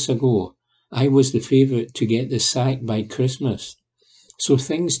 12 months ago, I was the favourite to get the sack by Christmas. So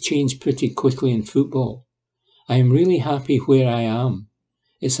things change pretty quickly in football. I am really happy where I am.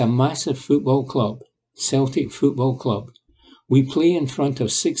 It's a massive football club, Celtic Football Club. We play in front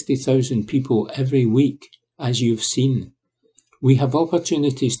of 60,000 people every week, as you've seen. We have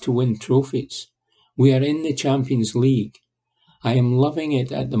opportunities to win trophies. We are in the Champions League. I am loving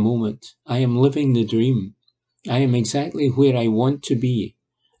it at the moment. I am living the dream. I am exactly where I want to be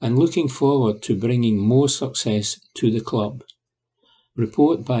and looking forward to bringing more success to the club."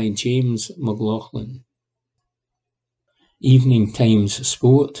 Report by James McLaughlin. Evening Times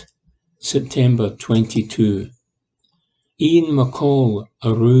Sport, September 22. Ian McCall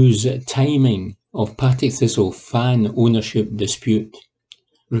arose timing of Partick Thistle fan ownership dispute.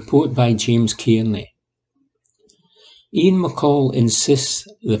 Report by James Kearney. Ian McCall insists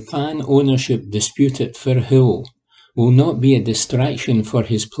the fan ownership dispute at Firhill will not be a distraction for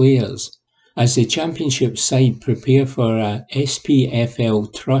his players as the Championship side prepare for a SPFL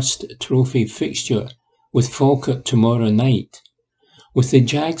Trust Trophy fixture with Falkirk tomorrow night, with the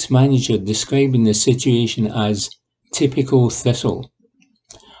Jags manager describing the situation as typical Thistle.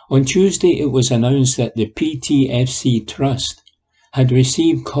 On Tuesday it was announced that the PTFC Trust had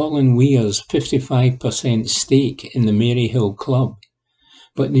received Colin Weir's 55% stake in the Maryhill club,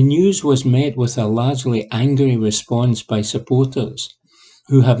 but the news was met with a largely angry response by supporters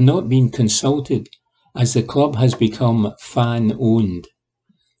who have not been consulted as the club has become fan-owned.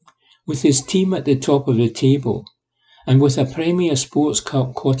 With his team at the top of the table, and with a Premier Sports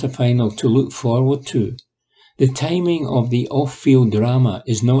Cup quarter-final to look forward to, the timing of the off-field drama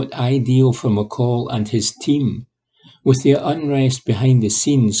is not ideal for McCall and his team, with the unrest behind the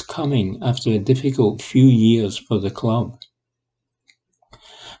scenes coming after a difficult few years for the club.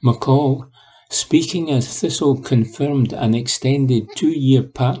 McCall, speaking as Thistle confirmed an extended 2-year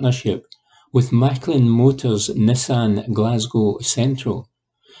partnership with Macklin Motors Nissan Glasgow Central,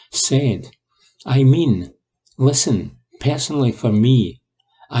 said, listen, personally for me,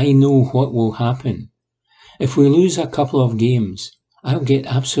 I know what will happen. If we lose a couple of games, I'll get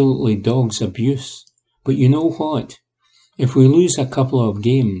absolutely dog's abuse. But you know what? If we lose a couple of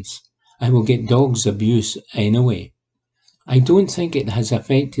games, I will get dog's abuse anyway. I don't think it has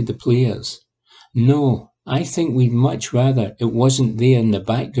affected the players. No, I think we'd much rather it wasn't there in the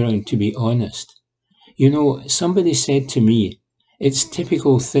background, to be honest. You know, somebody said to me, it's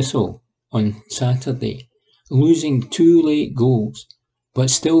typical Thistle on Saturday, losing 2 late goals, but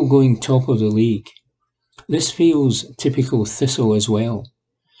still going top of the league. This feels typical Thistle as well.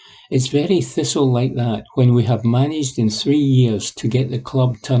 It's very Thistle like that when we have managed in 3 years to get the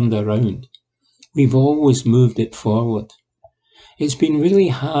club turned around. We've always moved it forward. It's been really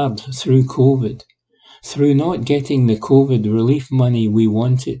hard through COVID, through not getting the COVID relief money we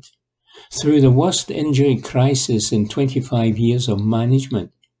wanted, through the worst injury crisis in 25 years of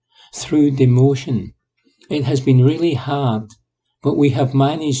management, through demotion. It has been really hard, but we have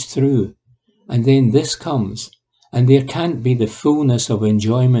managed through, and then this comes, and there can't be the fullness of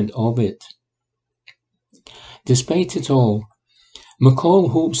enjoyment of it. Despite it all, McCall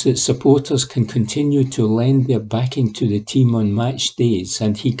hopes that supporters can continue to lend their backing to the team on match days,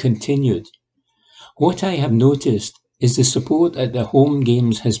 and he continued, "What I have noticed is the support at the home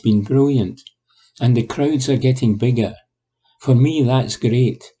games has been brilliant, and the crowds are getting bigger. For me, that's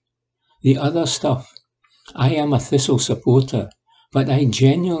great. The other stuff, I am a Thistle supporter, but I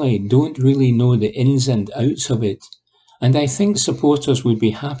genuinely don't really know the ins and outs of it, and I think supporters would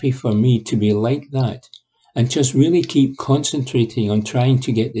be happy for me to be like that and just really keep concentrating on trying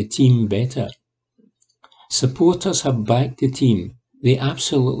to get the team better. Supporters have backed the team. They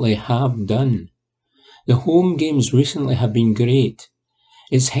absolutely have done. The home games recently have been great.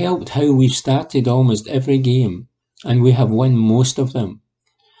 It's helped how we've started almost every game, and we have won most of them.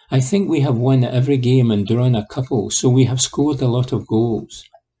 I think we have won every game and drawn a couple, so we have scored a lot of goals.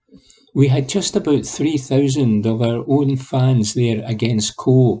 We had just about 3,000 of our own fans there against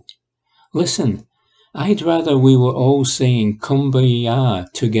Cove. Listen, I'd rather we were all singing Kumbaya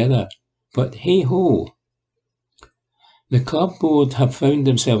together, but hey-ho." The club board have found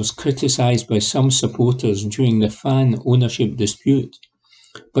themselves criticised by some supporters during the fan ownership dispute,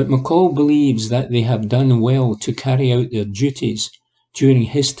 but McCall believes that they have done well to carry out their duties during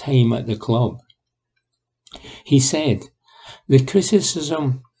his time at the club. He said, "The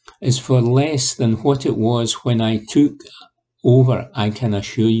criticism is for less than what it was when I took over, I can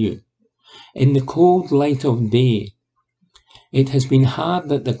assure you. In the cold light of day, it has been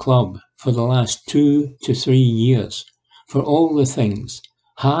hard at the club for the last 2 to 3 years, for all the things,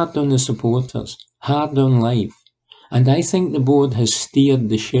 hard on the supporters, hard on life, and I think the board has steered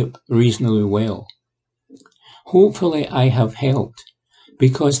the ship reasonably well. Hopefully I have helped,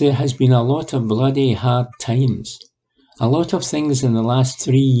 because there has been a lot of bloody hard times. A lot of things in the last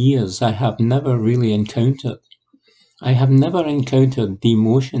 3 years I have never really encountered. I have never encountered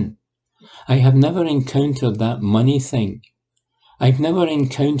demotion. I have never encountered that money thing. I've never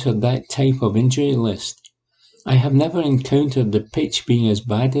encountered that type of injury list. I have never encountered the pitch being as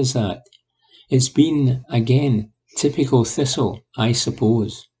bad as that. It's been, again, typical Thistle, I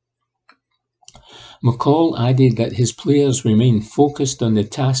suppose. McCall added that his players remain focused on the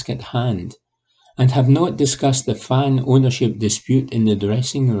task at hand and have not discussed the fan ownership dispute in the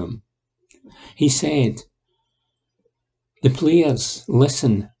dressing room. He said, "The players,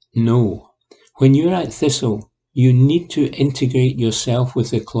 listen, no. When you're at Thistle, you need to integrate yourself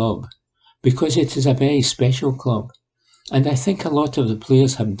with the club, because it is a very special club. And I think a lot of the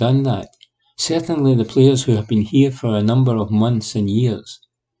players have done that, certainly the players who have been here for a number of months and years.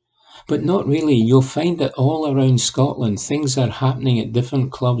 But not really. You'll find that all around Scotland things are happening at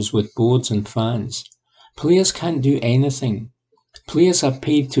different clubs with boards and fans. Players can't do anything. Players are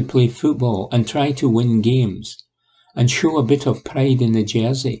paid to play football and try to win games and show a bit of pride in the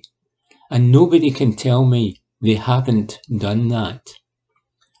jersey. And nobody can tell me they haven't done that."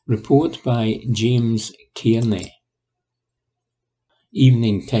 Report by James Kearney.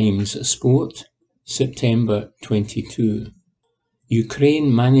 Evening Times Sport, September 22.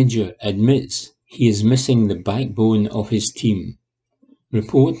 Ukraine manager admits he is missing the backbone of his team.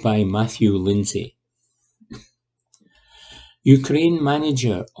 Report by Matthew Lindsay. Ukraine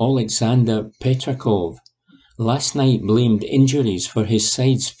manager Oleksandr Petrakov last night blamed injuries for his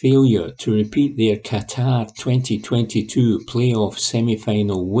side's failure to repeat their Qatar 2022 playoff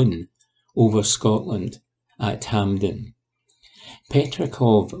semi-final win over Scotland at Hampden.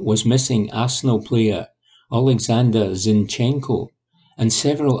 Petrakov was missing Arsenal player Alexander Zinchenko and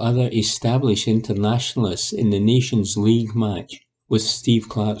several other established internationalists in the Nations League match with Steve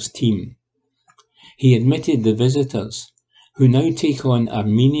Clarke's team. He admitted the visitors, who now take on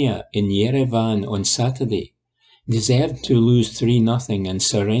Armenia in Yerevan on Saturday, deserved to lose 3-0 and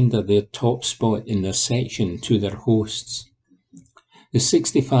surrender their top spot in their section to their hosts. The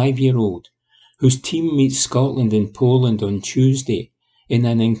 65-year-old, whose team meets Scotland in Poland on Tuesday in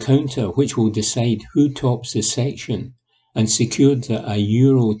an encounter which will decide who tops the section and secured a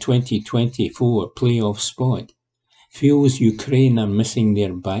Euro 2024 playoff spot, feels Ukraine are missing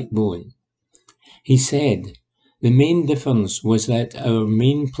their backbone. He said, "The main difference was that our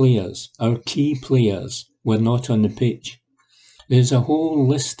main players, our key players, were not on the pitch. There's a whole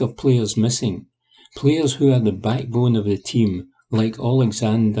list of players missing, players who are the backbone of the team, like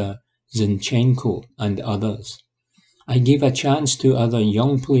Alexander Zinchenko and others. I gave a chance to other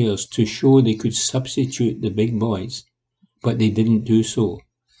young players to show they could substitute the big boys, but they didn't do so.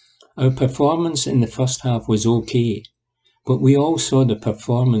 Our performance in the first half was okay, but we all saw the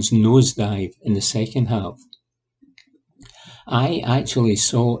performance nosedive in the second half. I actually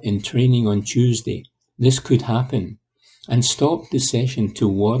saw in training on Tuesday this could happen and stopped the session to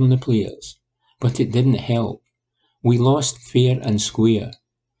warn the players, but it didn't help. We lost fair and square.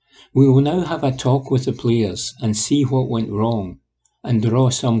 We will now have a talk with the players and see what went wrong and draw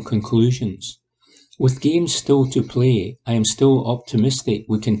some conclusions. With games still to play, I am still optimistic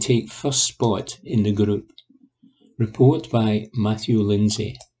we can take first spot in the group." Report by Matthew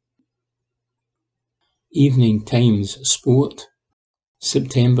Lindsay. Evening Times Sport,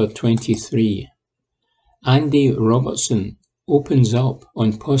 September 23. Andy Robertson opens up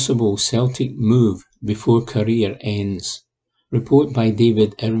on possible Celtic move before career ends. Report by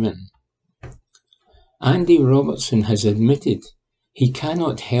David Irwin. Andy Robertson has admitted he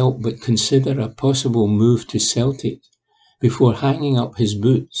cannot help but consider a possible move to Celtic before hanging up his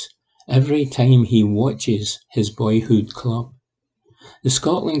boots every time he watches his boyhood club. The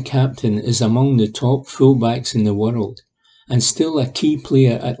Scotland captain is among the top fullbacks in the world and still a key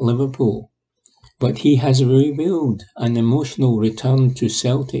player at Liverpool, but he has revealed an emotional return to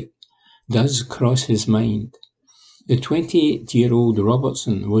Celtic does cross his mind. The 28-year-old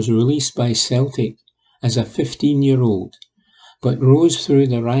Robertson was released by Celtic as a 15-year-old, but rose through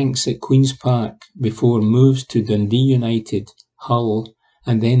the ranks at Queen's Park before moves to Dundee United, Hull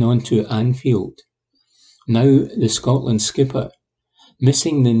and then on to Anfield. Now the Scotland skipper,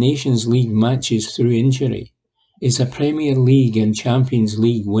 missing the Nations League matches through injury, is a Premier League and Champions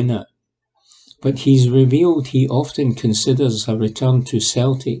League winner, but he's revealed he often considers a return to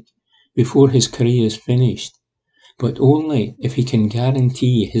Celtic before his career is finished, but only if he can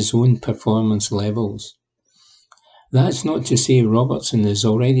guarantee his own performance levels. That's not to say Robertson is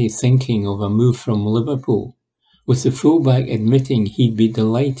already thinking of a move from Liverpool, with the fullback admitting he'd be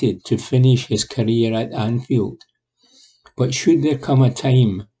delighted to finish his career at Anfield. But should there come a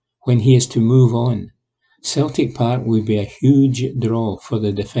time when he is to move on, Celtic Park would be a huge draw for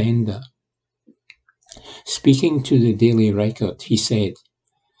the defender. Speaking to the Daily Record, he said,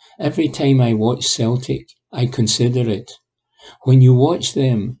 "Every time I watch Celtic, I consider it. When you watch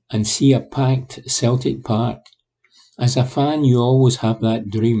them and see a packed Celtic Park, as a fan you always have that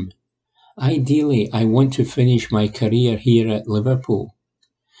dream. Ideally, I want to finish my career here at Liverpool.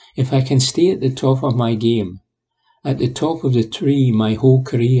 If I can stay at the top of my game, at the top of the tree my whole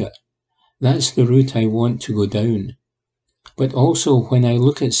career, that's the route I want to go down. But also when I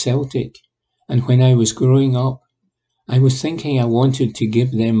look at Celtic, and when I was growing up, I was thinking I wanted to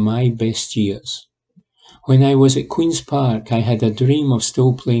give them my best years. When I was at Queen's Park, I had a dream of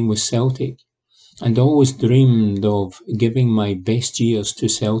still playing with Celtic, and always dreamed of giving my best years to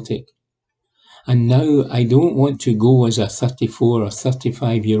Celtic. And now I don't want to go as a 34 or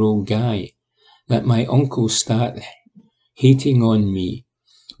 35-year-old guy that my uncles start hating on me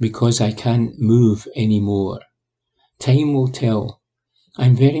because I can't move anymore. Time will tell.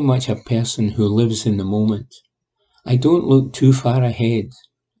 I'm very much a person who lives in the moment. I don't look too far ahead,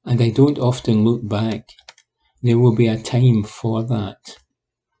 and I don't often look back. There will be a time for that."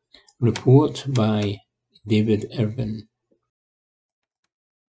 Report by David Irvin.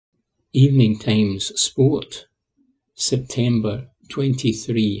 Evening Times Sport, September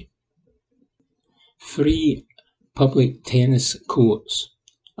 23. Free public tennis courts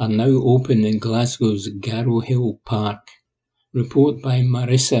are now open in Glasgow's Garrow Hill Park. Report by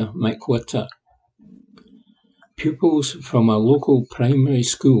Marissa McWhirter. Pupils from a local primary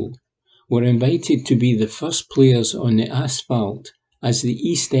school were invited to be the first players on the asphalt as the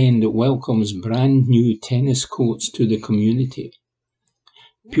East End welcomes brand new tennis courts to the community.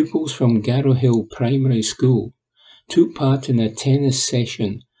 Pupils from Garrow Hill Primary School took part in a tennis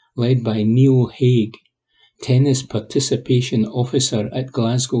session led by Neil Haig, Tennis Participation Officer at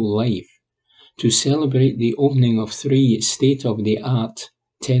Glasgow Life, to celebrate the opening of 3 state-of-the-art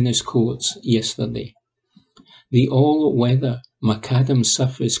tennis courts yesterday. The all-weather macadam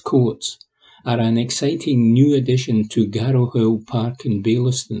surface courts are an exciting new addition to Garrow Hill Park in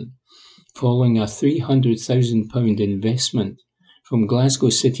Baillieston, following a £300,000 investment from Glasgow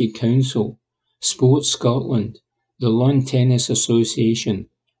City Council, Sports Scotland, the Lawn Tennis Association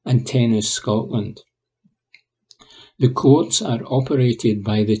and Tennis Scotland. The courts are operated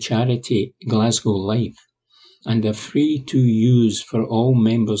by the charity Glasgow Life and are free to use for all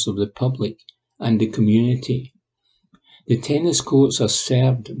members of the public and the community. The tennis courts are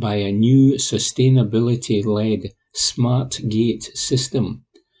served by a new sustainability-led smart gate system,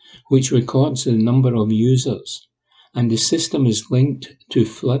 which records the number of users, and the system is linked to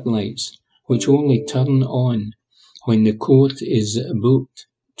floodlights, which only turn on when the court is booked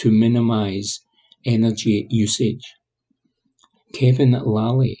to minimise energy usage. Kevin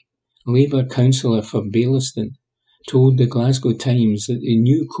Lally, Labour councillor for Baillieston, told the Glasgow Times that the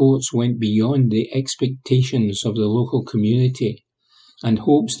new courts went beyond the expectations of the local community and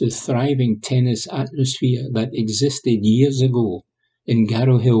hopes the thriving tennis atmosphere that existed years ago in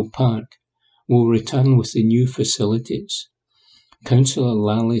Garrow Hill Park will return with the new facilities. Councillor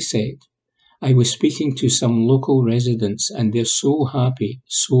Lally said, "I was speaking to some local residents and they're so happy,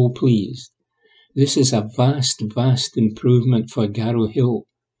 so pleased. This is a vast, vast improvement for Garrow Hill,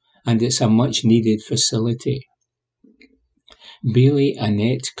 and it's a much-needed facility." Bailey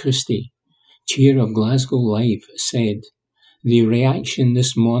Annette Christie, Chair of Glasgow Life, said, "The reaction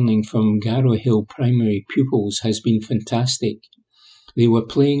this morning from Garrow Hill primary pupils has been fantastic. They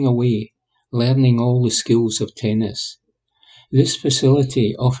were playing away, learning all the skills of tennis. This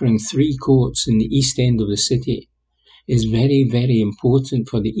facility, offering 3 courts in the East End of the city, is very, very important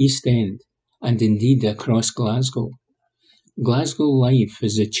for the East End and indeed across Glasgow. Glasgow Life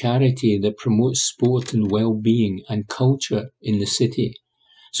is a charity that promotes sport and well-being and culture in the city,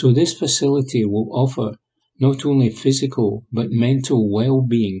 so this facility will offer not only physical but mental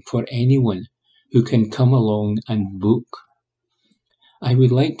well-being for anyone who can come along and book. I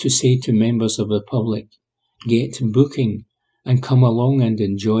would like to say to members of the public, get booking and come along and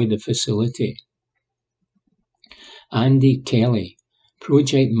enjoy the facility." Andy Kelly,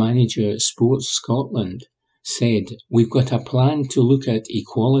 Project Manager at Sports Scotland, said, "We've got a plan to look at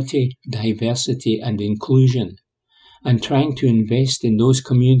equality, diversity and inclusion and trying to invest in those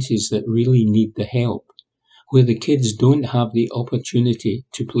communities that really need the help, where the kids don't have the opportunity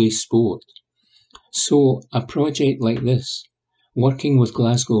to play sport. So a project like this, working with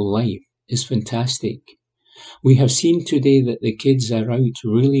Glasgow Life, is fantastic. We have seen today that the kids are out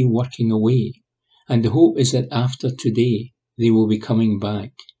really working away, and the hope is that after today they will be coming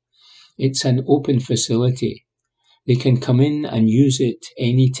back. It's an open facility. They can come in and use it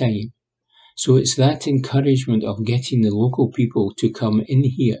any time. So it's that encouragement of getting the local people to come in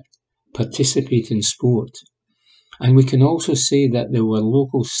here, participate in sport. And we can also say that there were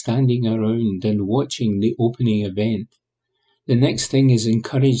locals standing around and watching the opening event. The next thing is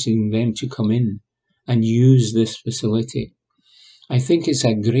encouraging them to come in and use this facility. I think it's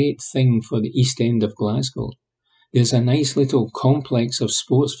a great thing for the East End of Glasgow. There's a nice little complex of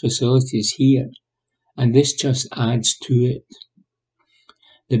sports facilities here, and this just adds to it.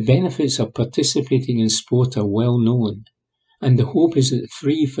 The benefits of participating in sport are well known, and the hope is that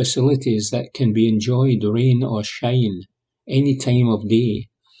free facilities that can be enjoyed rain or shine any time of day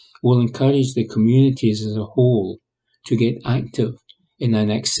will encourage the communities as a whole to get active in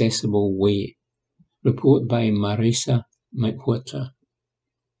an accessible way. Report by Marisa McWhirter.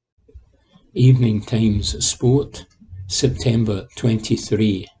 Evening Times Sport, September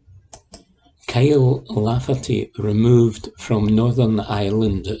 23. Kyle Lafferty removed from Northern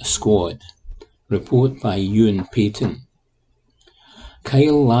Ireland squad. Report by Ewan Payton.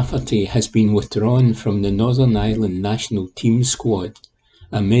 Kyle Lafferty has been withdrawn from the Northern Ireland national team squad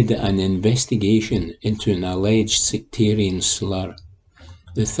amid an investigation into an alleged sectarian slur.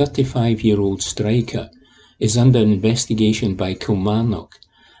 The 35-year-old striker is under investigation by Kilmarnock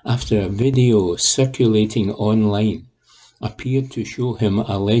after a video circulating online appeared to show him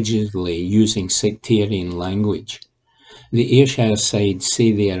allegedly using sectarian language. The Ayrshire side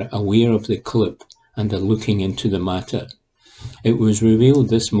say they are aware of the clip and are looking into the matter. It was revealed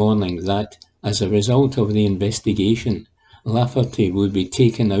this morning that, as a result of the investigation, Lafferty would be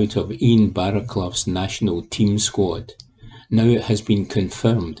taken out of Ian Barraclough's national team squad. Now it has been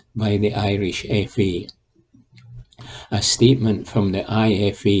confirmed by the Irish FA. A statement from the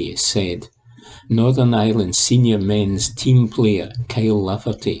IFA said, Northern Ireland senior men's team player Kyle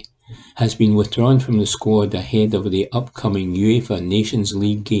Lafferty has been withdrawn from the squad ahead of the upcoming UEFA Nations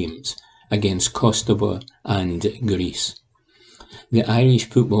League games against Kosovo and Greece. The Irish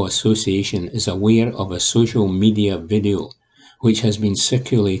Football Association is aware of a social media video which has been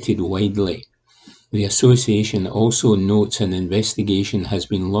circulated widely. The association also notes an investigation has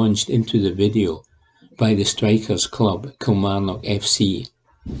been launched into the video by the strikers' club Kilmarnock FC.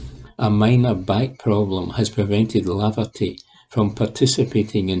 A minor back problem has prevented Lafferty from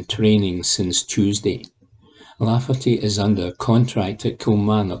participating in training since Tuesday. Lafferty is under contract at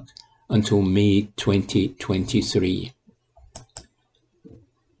Kilmarnock until May 2023.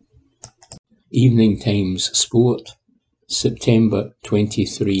 Evening Times Sport, September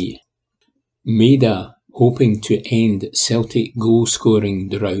 23. Maida hoping to end Celtic goal-scoring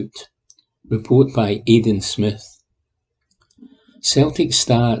drought. Report by Aidan Smith. Celtic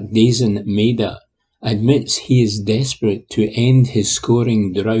star Daizen Maida admits he is desperate to end his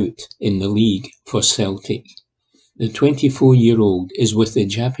scoring drought in the league for Celtic. The 24-year-old is with the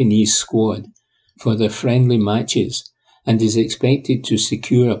Japanese squad for their friendly matches and is expected to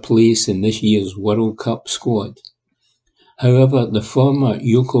secure a place in this year's World Cup squad. However, the former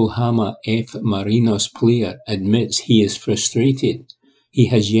Yokohama F. Marinos player admits he is frustrated. He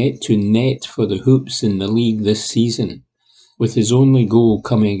has yet to net for the Hoops in the league this season, with his only goal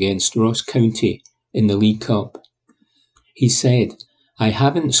coming against Ross County in the League Cup. He said, I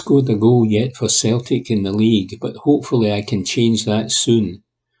haven't scored a goal yet for Celtic in the league, but hopefully I can change that soon.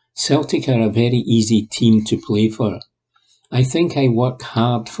 Celtic are a very easy team to play for. I think I work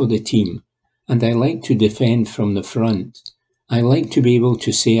hard for the team, and I like to defend from the front. I like to be able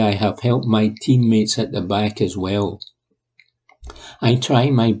to say I have helped my teammates at the back as well. I try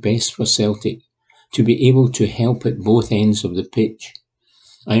my best for Celtic, to be able to help at both ends of the pitch.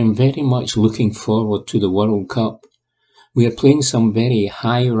 I am very much looking forward to the World Cup. We are playing some very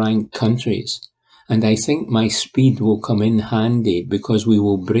high-ranked countries, and I think my speed will come in handy because we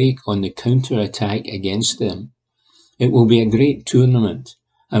will break on the counter-attack against them. It will be a great tournament,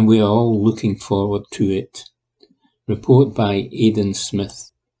 and we are all looking forward to it. Report by Aidan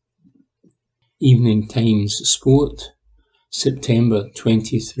Smith. Evening Times Sport, September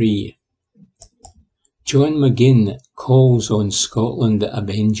 23. John McGinn calls on Scotland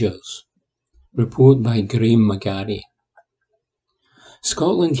Avengers. Report by Graham McGarry.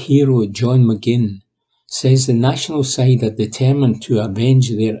 Scotland hero John McGinn says the national side are determined to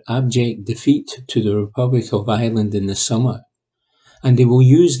avenge their abject defeat to the Republic of Ireland in the summer, and they will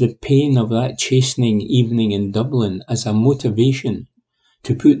use the pain of that chastening evening in Dublin as a motivation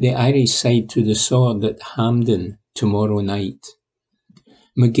to put the Irish side to the sword at Hampden tomorrow night.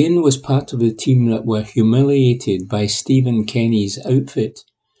 McGinn was part of the team that were humiliated by Stephen Kenny's outfit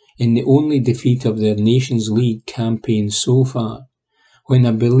in the only defeat of their Nations League campaign so far, when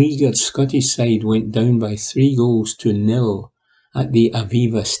a beleaguered Scottish side went down by 3-0 at the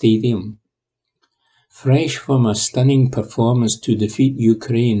Aviva Stadium. Fresh from a stunning performance to defeat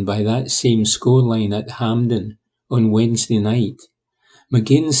Ukraine by that same scoreline at Hampden on Wednesday night,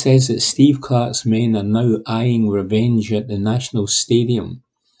 McGinn says that Steve Clarke's men are now eyeing revenge at the National Stadium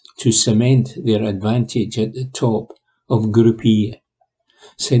to cement their advantage at the top of Group E.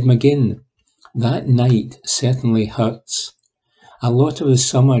 Said McGinn, "That night certainly hurts. A lot of the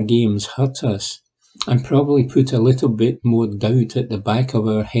summer games hurt us and probably put a little bit more doubt at the back of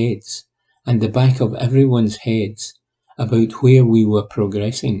our heads and the back of everyone's heads about where we were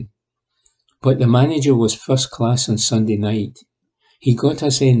progressing. But the manager was first class on Sunday night. He got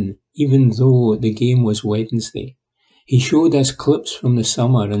us in, even though the game was Wednesday. He showed us clips from the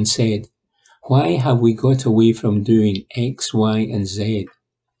summer and said, 'Why have we got away from doing X, Y, and Z?'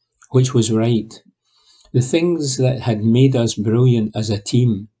 Which was right. The things that had made us brilliant as a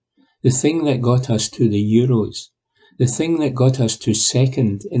team, the thing that got us to the Euros, the thing that got us to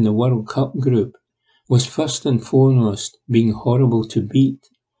second in the World Cup group, was first and foremost being horrible to beat,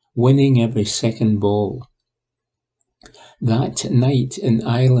 winning every second ball. That night in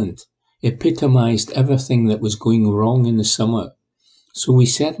Ireland epitomised everything that was going wrong in the summer, so we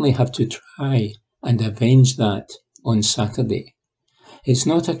certainly have to try and avenge that on Saturday. It's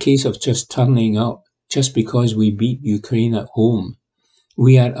not a case of just turning up just because we beat Ukraine at home.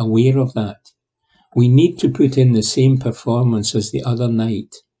 We are aware of that. We need to put in the same performance as the other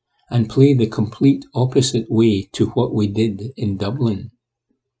night and play the complete opposite way to what we did in Dublin."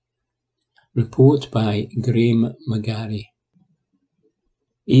 Report by Graham McGarry.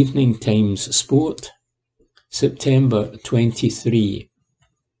 Evening Times Sport, September 23.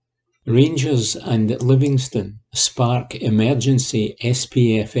 Rangers and Livingston spark emergency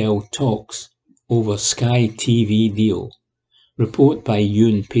SPFL talks over Sky TV deal. Report by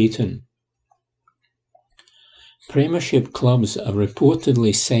Ewan Payton. Premiership clubs are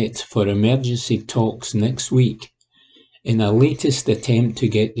reportedly set for emergency talks next week in a latest attempt to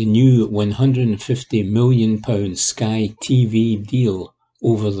get the new £150 million Sky TV deal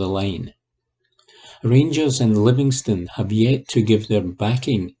over the line. Rangers and Livingston have yet to give their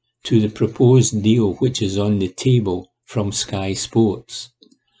backing to the proposed deal which is on the table from Sky Sports.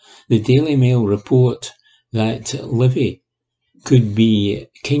 The Daily Mail report that Livy could be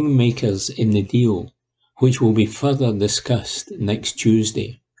kingmakers in the deal, which will be further discussed next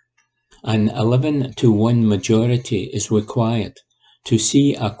Tuesday. An 11-1 majority is required to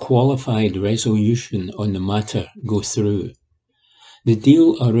see a qualified resolution on the matter go through. The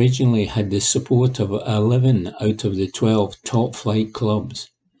deal originally had the support of 11 out of the 12 top-flight clubs.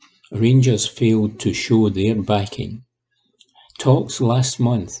 Rangers failed to show their backing. Talks last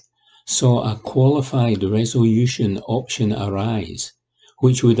month saw a qualified resolution option arise,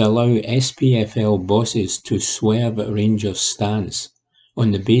 which would allow SPFL bosses to swerve Rangers' stance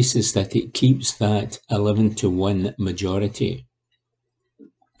on the basis that it keeps that 11-1 majority.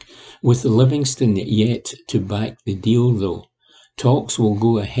 With Livingston yet to back the deal though, talks will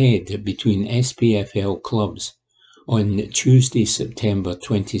go ahead between SPFL clubs on Tuesday, September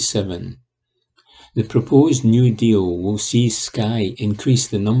 27. The proposed new deal will see Sky increase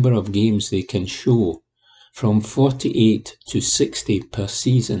the number of games they can show from 48 to 60 per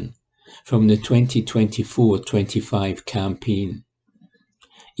season from the 2024-25 campaign.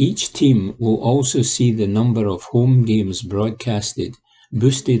 Each team will also see the number of home games broadcasted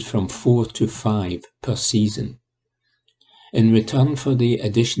boosted from 4 to 5 per season. In return for the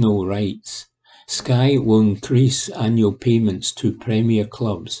additional rights, Sky will increase annual payments to Premier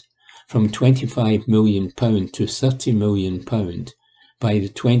clubs from £25 million to £30 million by the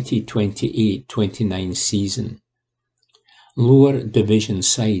 2028-29 season. Lower division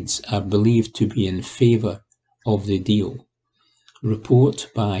sides are believed to be in favour of the deal. Report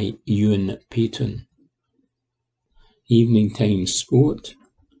by Ewan Payton. Evening Times Sport,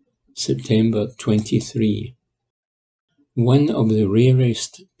 September 23. One of the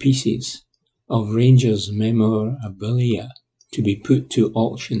rarest pieces of Rangers memorabilia to be put to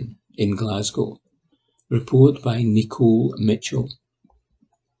auction in Glasgow. Report by Nicole Mitchell.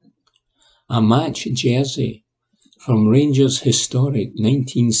 A match jersey from Rangers' historic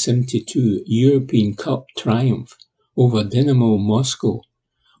 1972 European Cup triumph over Dynamo Moscow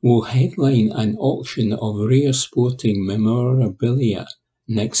will headline an auction of rare sporting memorabilia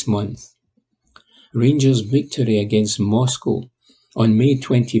next month. Rangers' victory against Moscow on May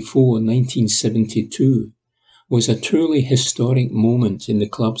 24, 1972 was a truly historic moment in the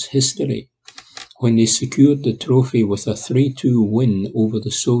club's history when they secured the trophy with a 3-2 win over the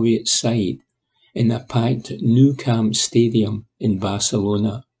Soviet side in a packed Nou Camp Stadium in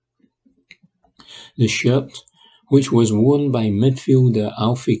Barcelona. The shirt, which was worn by midfielder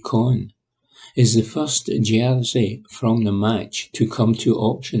Alfie Kohn, is the first jersey from the match to come to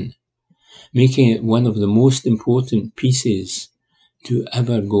auction, making it one of the most important pieces to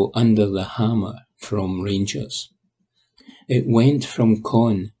ever go under the hammer from Rangers. It went from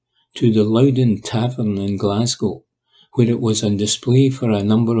Kohn to the Loudon Tavern in Glasgow, where it was on display for a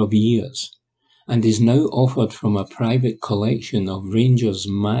number of years, and is now offered from a private collection of Rangers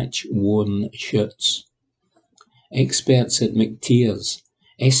match-worn shirts. Experts at McTears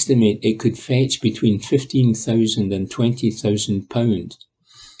estimate it could fetch between £15,000 and £20,000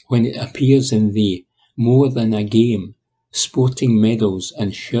 when it appears in the More Than a Game Sporting Medals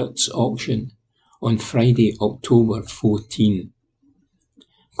and Shirts auction on Friday, October 14.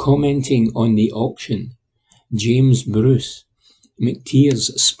 Commenting on the auction, James Bruce,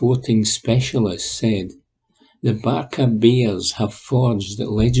 McTears sporting specialist, said, "The Barca Bears have forged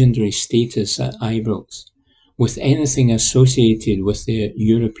legendary status at Ibrox, with anything associated with their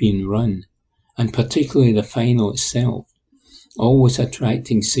European run, and particularly the final itself, always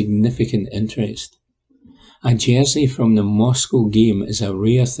attracting significant interest. A jersey from the Moscow game is a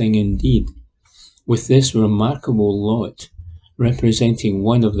rare thing indeed, with this remarkable lot representing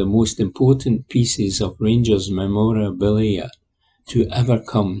one of the most important pieces of Rangers memorabilia to ever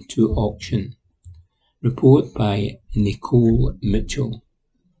come to auction." Report by Nicole Mitchell.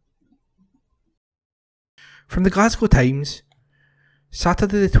 From the Glasgow Times,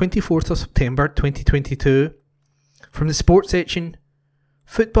 Saturday the 24th of September 2022, from the sports section,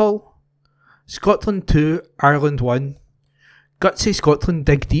 football, Scotland 2, Ireland 1. Gutsy Scotland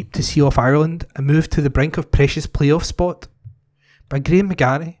dig deep to see off Ireland and move to the brink of precious playoff spot, by Graham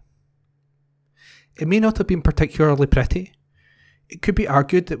McGarry. It may not have been particularly pretty. It could be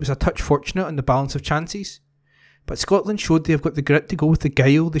argued that it was a touch fortunate on the balance of chances, but Scotland showed they have got the grit to go with the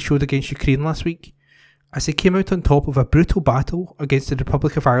guile they showed against Ukraine last week, as they came out on top of a brutal battle against the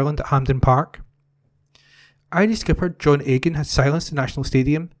Republic of Ireland at Hampden Park. Irish skipper John Egan had silenced the National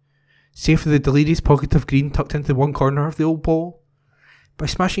Stadium, save for the delirious pocket of green tucked into one corner of the old ball, by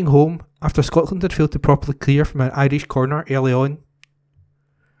smashing home after Scotland had failed to properly clear from an Irish corner early on.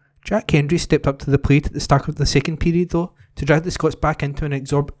 Jack Hendry stepped up to the plate at the start of the second period though, to drag the Scots back into an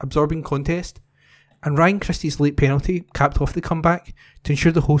absorbing contest, and Ryan Christie's late penalty capped off the comeback to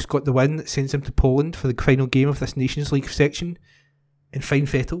ensure the hosts got the win that sends them to Poland for the final game of this Nations League section in Fine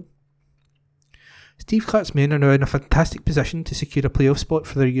Fettle. Steve Clarke's men are now in a fantastic position to secure a playoff spot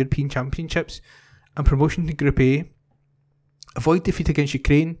for their European Championships and promotion to Group A, avoid defeat against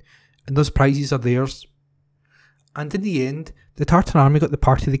Ukraine, and those prizes are theirs. And in the end, the Tartan Army got the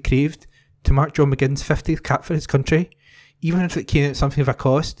party they craved to mark John McGinn's 50th cap for his country, even if it came at something of a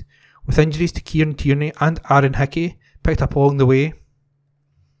cost, with injuries to Kieran Tierney and Aaron Hickey picked up along the way.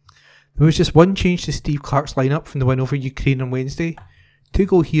 There was just one change to Steve Clarke's lineup from the win over Ukraine on Wednesday,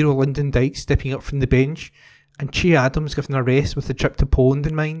 2-goal hero Lyndon Dykes stepping up from the bench, and Che Adams given a rest with the trip to Poland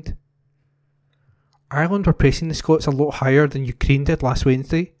in mind. Ireland were pressing the Scots a lot higher than Ukraine did last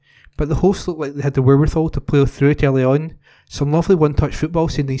Wednesday, but the hosts looked like they had the wherewithal to plough through it early on. Some lovely one-touch football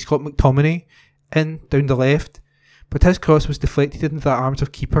sending Scott McTominay in down the left, but his cross was deflected into the arms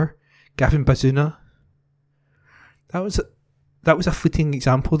of keeper Gavin Bazuna. That was a fleeting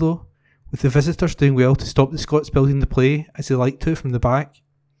example though, with the visitors doing well to stop the Scots building the play as they like to from the back.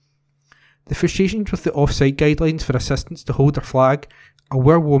 The frustrations with the offside guidelines for assistants to hold their flag are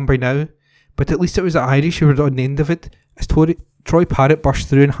well worn by now, but at least it was the Irish who were on the end of it as Troy Parrott burst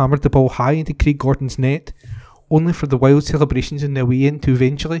through and hammered the ball high into Craig Gordon's net, only for the wild celebrations in the away end to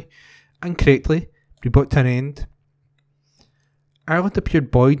eventually, and correctly, be brought to an end. Ireland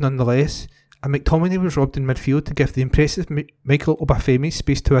appeared buoyed nonetheless, and McTominay was robbed in midfield to give the impressive Michael Obafemi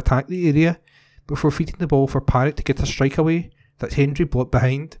space to attack the area before feeding the ball for Parrott to get a strike away that Hendry blocked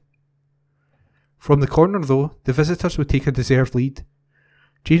behind. From the corner though, the visitors would take a deserved lead.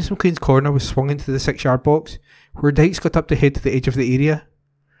 James McLean's corner was swung into the 6-yard box, where Dykes got up to head to the edge of the area.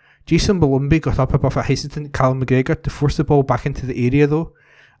 Jason Malumbi got up above a hesitant Callum McGregor to force the ball back into the area though,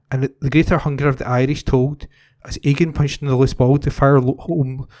 and the greater hunger of the Irish told as Egan punched in the loose ball to fire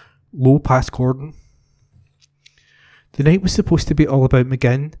home low past Gordon. The night was supposed to be all about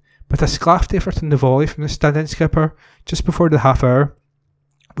McGinn, but a sclaffed effort on the volley from the stand-in skipper just before the half hour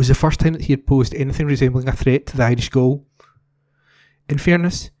was the first time that he had posed anything resembling a threat to the Irish goal. In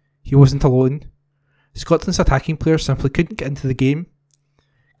fairness, he wasn't alone. Scotland's attacking players simply couldn't get into the game.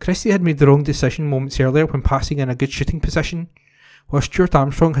 Christie had made the wrong decision moments earlier when passing in a good shooting position, while Stuart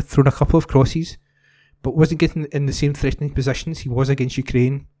Armstrong had thrown a couple of crosses, but wasn't getting in the same threatening positions he was against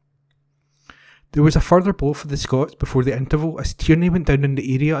Ukraine. There was a further blow for the Scots before the interval as Tierney went down in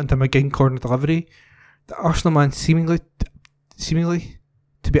the area under McGinn corner delivery, the Arsenal man seemingly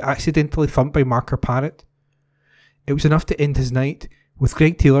to be accidentally thumped by Marker Parrott. It was enough to end his night, with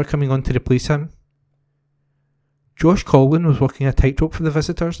Greg Taylor coming on to replace him. Josh Colwyn was walking a tightrope for the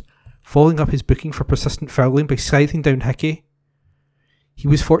visitors, following up his booking for persistent fouling by sliding down Hickey. He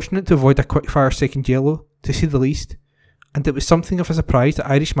was fortunate to avoid a quick-fire second yellow, to say the least, and it was something of a surprise that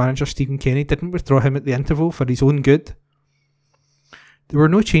Irish manager Stephen Kenny didn't withdraw him at the interval for his own good. There were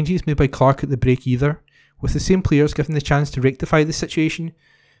no changes made by Clark at the break either, with the same players given the chance to rectify the situation,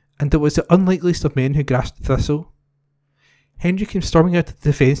 and it was the unlikeliest of men who grasped the thistle. Hendry came storming out of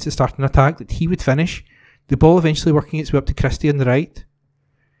the defence to start an attack that he would finish, the ball eventually working its way up to Christie on the right.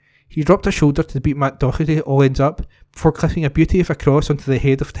 He dropped a shoulder to beat Matt Doherty all ends up, before clipping a beauty of a cross onto the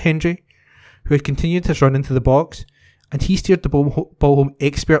head of Hendry, who had continued his run into the box, and he steered the ball home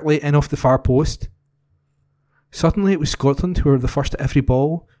expertly in off the far post. Suddenly it was Scotland who were the first at every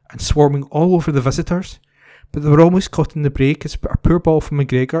ball, and swarming all over the visitors, but they were almost caught in the break as a poor ball from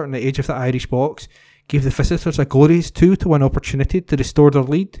McGregor on the edge of the Irish box gave the visitors a glorious 2-1 opportunity to restore their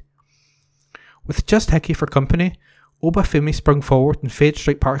lead. With just Hickey for company, Obafemi sprung forward and fed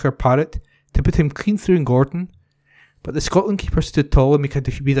strike Parker Parrott to put him clean through in Gordon, but the Scotland keeper stood tall and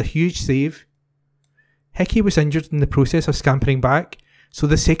made a huge save. Hickey was injured in the process of scampering back, so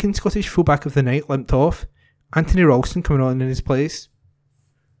the second Scottish fullback of the night limped off, Anthony Ralston coming on in his place.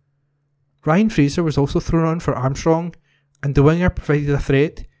 Ryan Fraser was also thrown on for Armstrong, and the winger provided a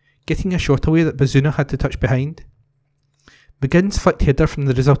threat, getting a shot away that Bazuna had to touch behind. McGinn's flicked header from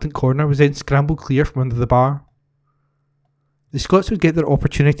the resultant corner was then scrambled clear from under the bar. The Scots would get their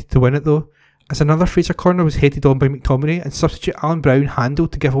opportunity to win it though, as another Fraser corner was headed on by McTominay and substitute Alan Brown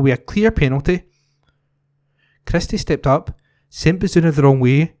handled to give away a clear penalty. Christie stepped up, sent Bazuna the wrong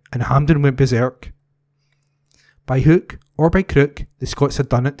way, and Hampden went berserk. By hook or by crook, the Scots had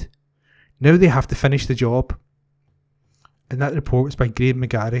done it. Now they have to finish the job. And that report was by Graham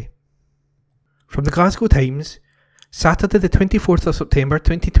McGarry. From the Glasgow Times, Saturday the 24th of September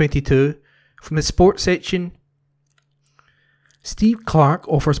 2022, from the sports section, Steve Clarke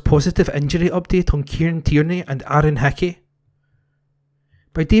offers positive injury update on Kieran Tierney and Aaron Hickey.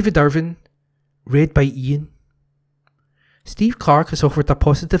 By David Irvine, read by Ian. Steve Clarke has offered a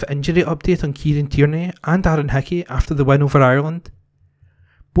positive injury update on Kieran Tierney and Aaron Hickey after the win over Ireland.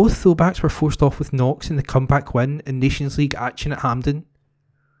 Both fullbacks were forced off with knocks in the comeback win in Nations League action at Hampden.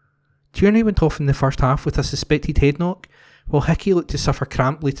 Tierney went off in the first half with a suspected head knock, while Hickey looked to suffer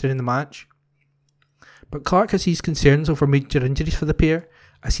cramp later in the match. But Clarke has his concerns over major injuries for the pair,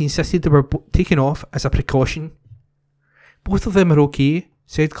 as he insisted they were taken off as a precaution. Both of them are okay,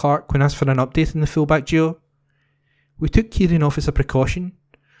 said Clarke when asked for an update on the fullback duo. We took Kieran off as a precaution.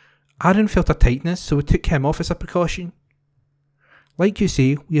 Aaron felt a tightness, so we took him off as a precaution. Like you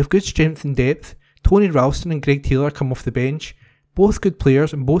say, we have good strength and depth. Tony Ralston and Greg Taylor come off the bench, both good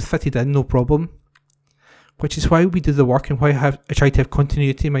players and both fitted in no problem. Which is why we do the work and why I try to have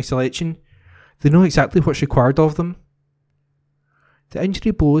continuity in my selection. They know exactly what's required of them. The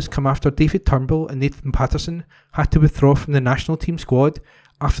injury blows come after David Turnbull and Nathan Patterson had to withdraw from the national team squad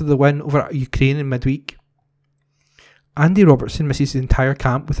after the win over Ukraine in midweek. Andy Robertson misses the entire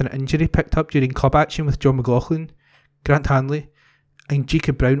camp with an injury picked up during club action with John McLaughlin, Grant Hanley, and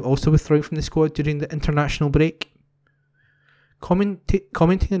Jacob Brown also withdrawing from the squad during the international break. Commenting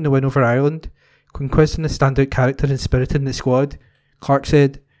on the win over Ireland, when quizzed on the standout character and spirit in the squad, Clarke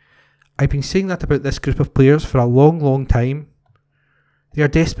said, "I've been saying that about this group of players for a long time. They are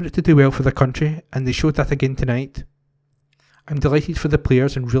desperate to do well for their country, and they showed that again tonight. I'm delighted for the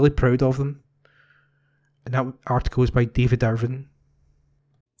players and really proud of them." And that article is by David Irvine.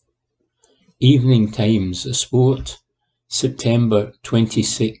 Evening Times Sport, September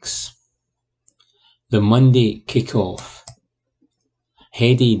 26. The Monday kick-off.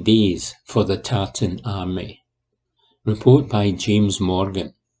 Heady days for the Tartan Army. Report by James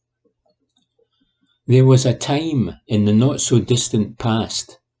Morgan. There was a time in the not-so-distant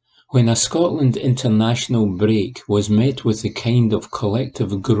past when a Scotland international break was met with the kind of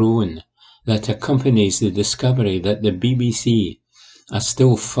collective groan that accompanies the discovery that the BBC are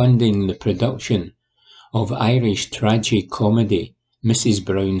still funding the production of Irish tragi-comedy Mrs.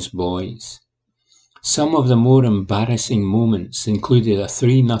 Brown's Boys. Some of the more embarrassing moments included a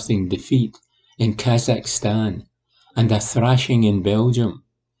 3-0 defeat in Kazakhstan and a thrashing in Belgium,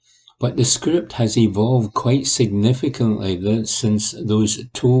 but the script has evolved quite significantly since those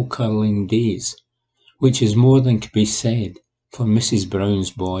toe-curling days, which is more than could be said for Mrs. Brown's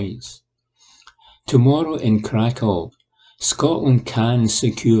Boys. Tomorrow in Krakow, Scotland can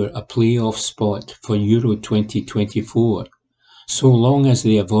secure a playoff spot for Euro 2024, so long as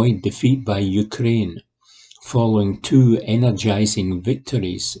they avoid defeat by Ukraine, following 2 energising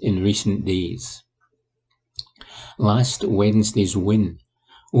victories in recent days. Last Wednesday's win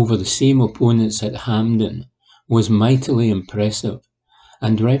over the same opponents at Hampden was mightily impressive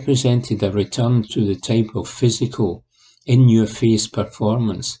and represented a return to the type of physical, in-your-face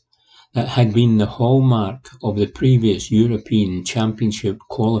performance that had been the hallmark of the previous European Championship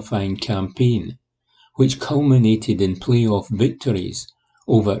qualifying campaign, which culminated in playoff victories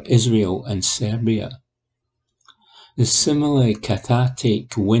over Israel and Serbia. The similarly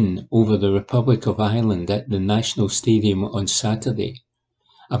cathartic win over the Republic of Ireland at the National Stadium on Saturday,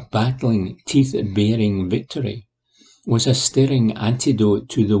 a battling, teeth-baring victory, was a stirring antidote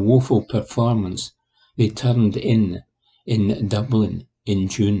to the woeful performance they turned in Dublin in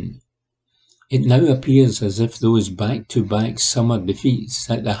June. It now appears as if those back-to-back summer defeats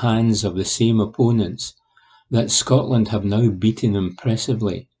at the hands of the same opponents that Scotland have now beaten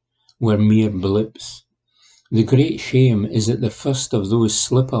impressively were mere blips. The great shame is that the first of those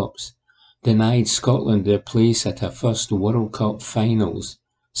slip-ups denied Scotland their place at a first World Cup finals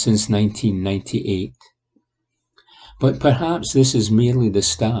since 1998. But perhaps this is merely the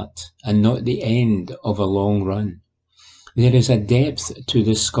start and not the end of a long run. There is a depth to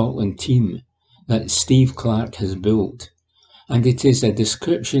this Scotland team that Steve Clarke has built, and it is a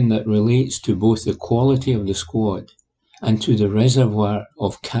description that relates to both the quality of the squad and to the reservoir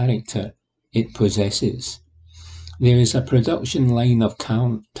of character it possesses. There is a production line of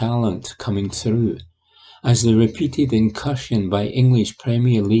talent coming through, as the repeated incursion by English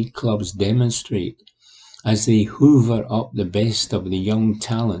Premier League clubs demonstrate, as they hoover up the best of the young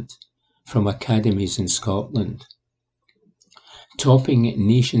talent from academies in Scotland. Topping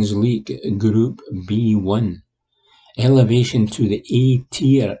Nations League Group B1, elevation to the A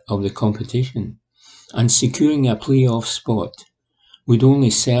tier of the competition, and securing a playoff spot would only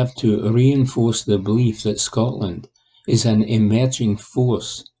serve to reinforce the belief that Scotland is an emerging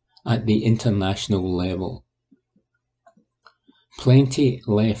force at the international level. Plenty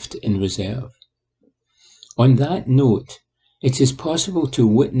left in reserve. On that note, it is possible to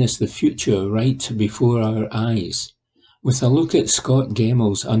witness the future right before our eyes, with a look at Scott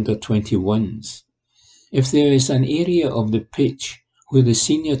Gemmell's under-21s. If there is an area of the pitch where the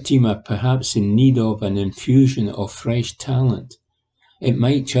senior team are perhaps in need of an infusion of fresh talent, it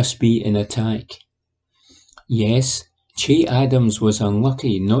might just be in attack. Yes, Che Adams was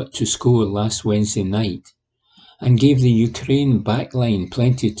unlucky not to score last Wednesday night, and gave the Ukraine backline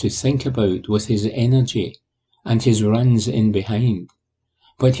plenty to think about with his energy and his runs in behind,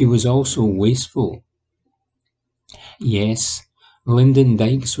 but he was also wasteful. Yes, Lyndon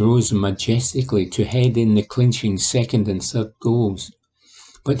Dykes rose majestically to head in the clinching second and third goals,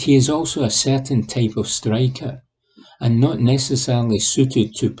 but he is also a certain type of striker, and not necessarily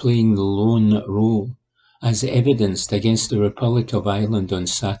suited to playing the lone role, as evidenced against the Republic of Ireland on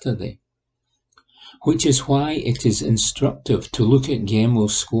Saturday. Which is why it is instructive to look at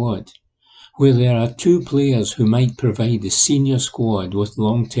Gemmell's squad, where there are 2 players who might provide the senior squad with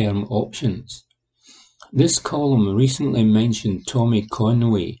long-term options. This column recently mentioned Tommy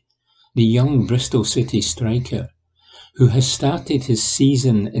Conway, the young Bristol City striker, who has started his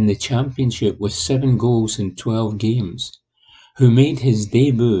season in the Championship with 7 goals in 12 games, who made his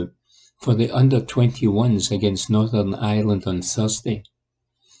debut for the under-21s against Northern Ireland on Thursday.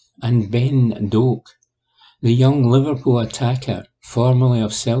 And Ben Doak, the young Liverpool attacker, formerly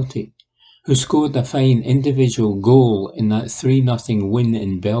of Celtic, who scored a fine individual goal in that 3-0 win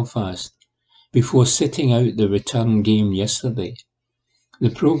in Belfast, before sitting out the return game yesterday. The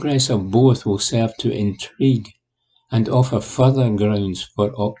progress of both will serve to intrigue and offer further grounds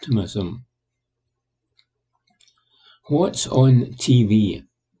for optimism. What's on TV?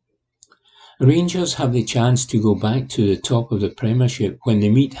 Rangers have the chance to go back to the top of the Premiership when they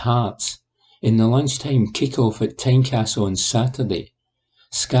meet Hearts in the lunchtime kick-off at Tynecastle on Saturday,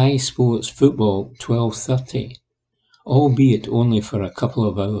 Sky Sports Football 12:30, albeit only for a couple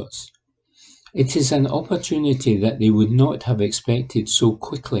of hours. It is an opportunity that they would not have expected so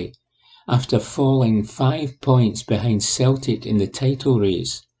quickly after falling 5 points behind Celtic in the title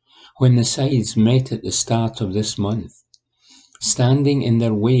race, when the sides met at the start of this month. Standing in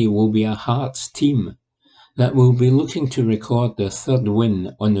their way will be a Hearts team that will be looking to record their third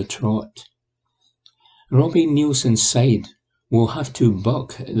win on the trot. Robbie Neilson's side will have to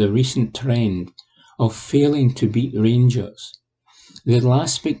buck the recent trend of failing to beat Rangers. Their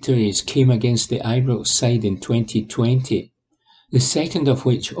last victories came against the Ibrox side in 2020, the second of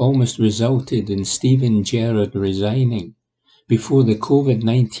which almost resulted in Steven Gerrard resigning before the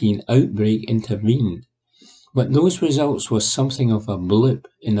COVID-19 outbreak intervened. But those results were something of a blip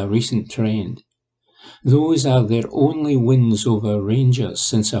in a recent trend. Those are their only wins over Rangers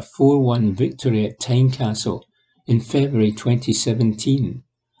since a 4-1 victory at Tynecastle in February 2017,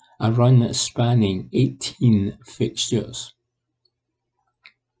 a run spanning 18 fixtures.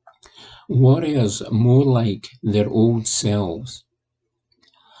 Warriors more like their old selves.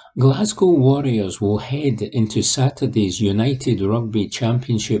 Glasgow Warriors will head into Saturday's United Rugby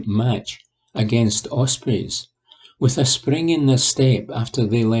Championship match against Ospreys with a spring in their step after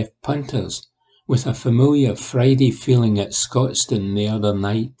they left punters with a familiar Friday feeling at Scotstoun the other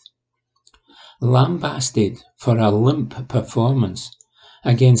night. Lambasted for a limp performance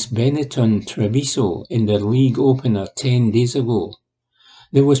against Benetton Treviso in their league opener 10 days ago,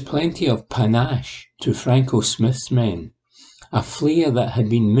 there was plenty of panache to Franco Smith's men, a flair that had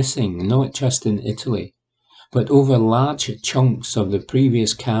been missing not just in Italy, but over large chunks of the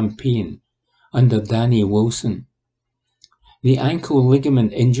previous campaign under Danny Wilson. The ankle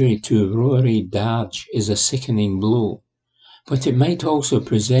ligament injury to Rory Darge is a sickening blow, but it might also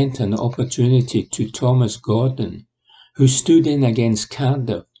present an opportunity to Thomas Gordon, who stood in against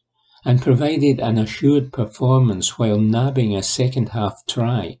Cardiff and provided an assured performance while nabbing a second-half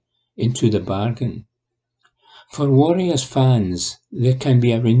try into the bargain. For Warriors fans, there can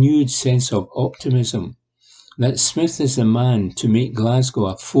be a renewed sense of optimism that Smith is the man to make Glasgow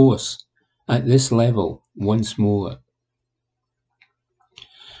a force at this level once more.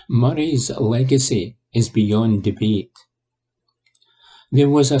 Murray's legacy is beyond debate. There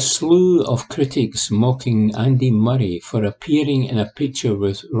was a slew of critics mocking Andy Murray for appearing in a picture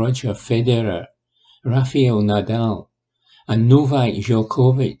with Roger Federer, Rafael Nadal, and Novak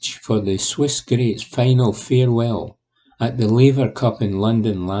Djokovic for the Swiss great's final farewell at the Laver Cup in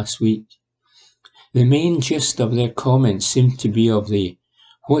London last week. The main gist of their comments seemed to be of the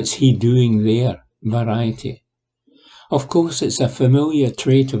 "what's he doing there" variety. Of course, it's a familiar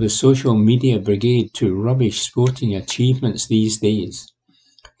trait of the social media brigade to rubbish sporting achievements these days,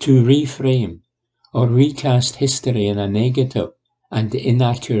 to reframe or recast history in a negative and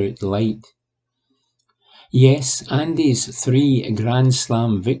inaccurate light. Yes, Andy's 3 Grand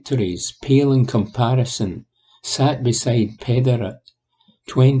Slam victories pale in comparison, sat beside Federer,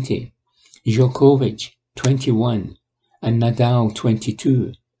 20, Djokovic, 21, and Nadal,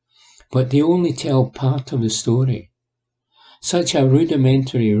 22, but they only tell part of the story. Such a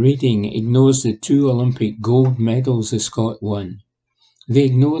rudimentary reading ignores the 2 Olympic gold medals the Scot won. They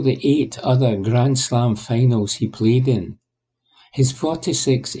ignore the 8 other Grand Slam finals he played in, his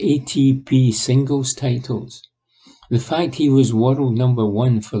 46 ATP singles titles, the fact he was world number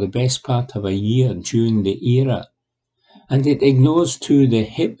 1 for the best part of a year during the era, and it ignores too the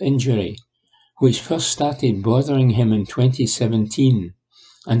hip injury, which first started bothering him in 2017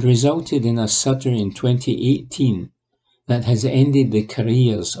 and resulted in a surgery in 2018 that has ended the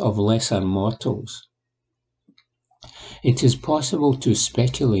careers of lesser mortals. It is possible to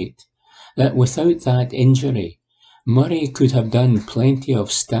speculate that without that injury, Murray could have done plenty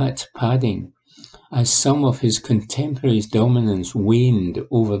of stat padding as some of his contemporaries' dominance waned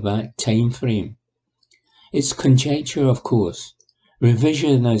over that time frame. It's conjecture, of course,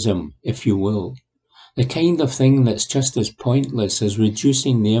 revisionism, if you will, the kind of thing that's just as pointless as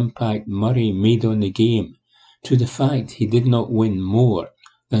reducing the impact Murray made on the game to the fact he did not win more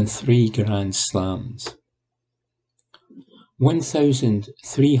than 3 Grand Slams.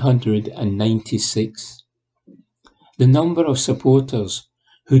 1,396. The number of supporters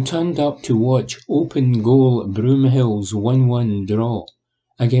who turned up to watch open goal Broomhill's 1-1 draw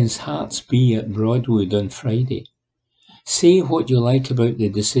against Hearts B at Broadwood on Friday. Say what you like about the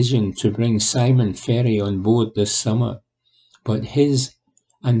decision to bring Simon Ferry on board this summer, but his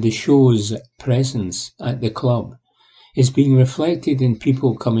and the show's presence at the club is being reflected in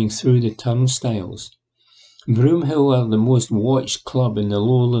people coming through the turnstiles. Broomhill are the most watched club in the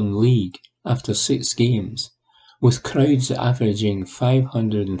Lowland League after 6 games, with crowds averaging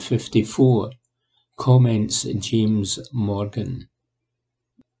 554, comments James Morgan.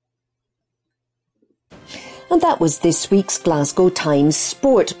 And that was this week's Glasgow Times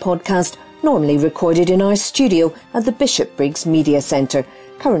Sport podcast, normally recorded in our studio at the Bishopbriggs Media Centre,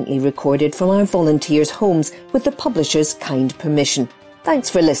 currently recorded from our volunteers' homes with the publisher's kind permission. Thanks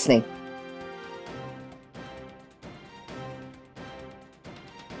for listening.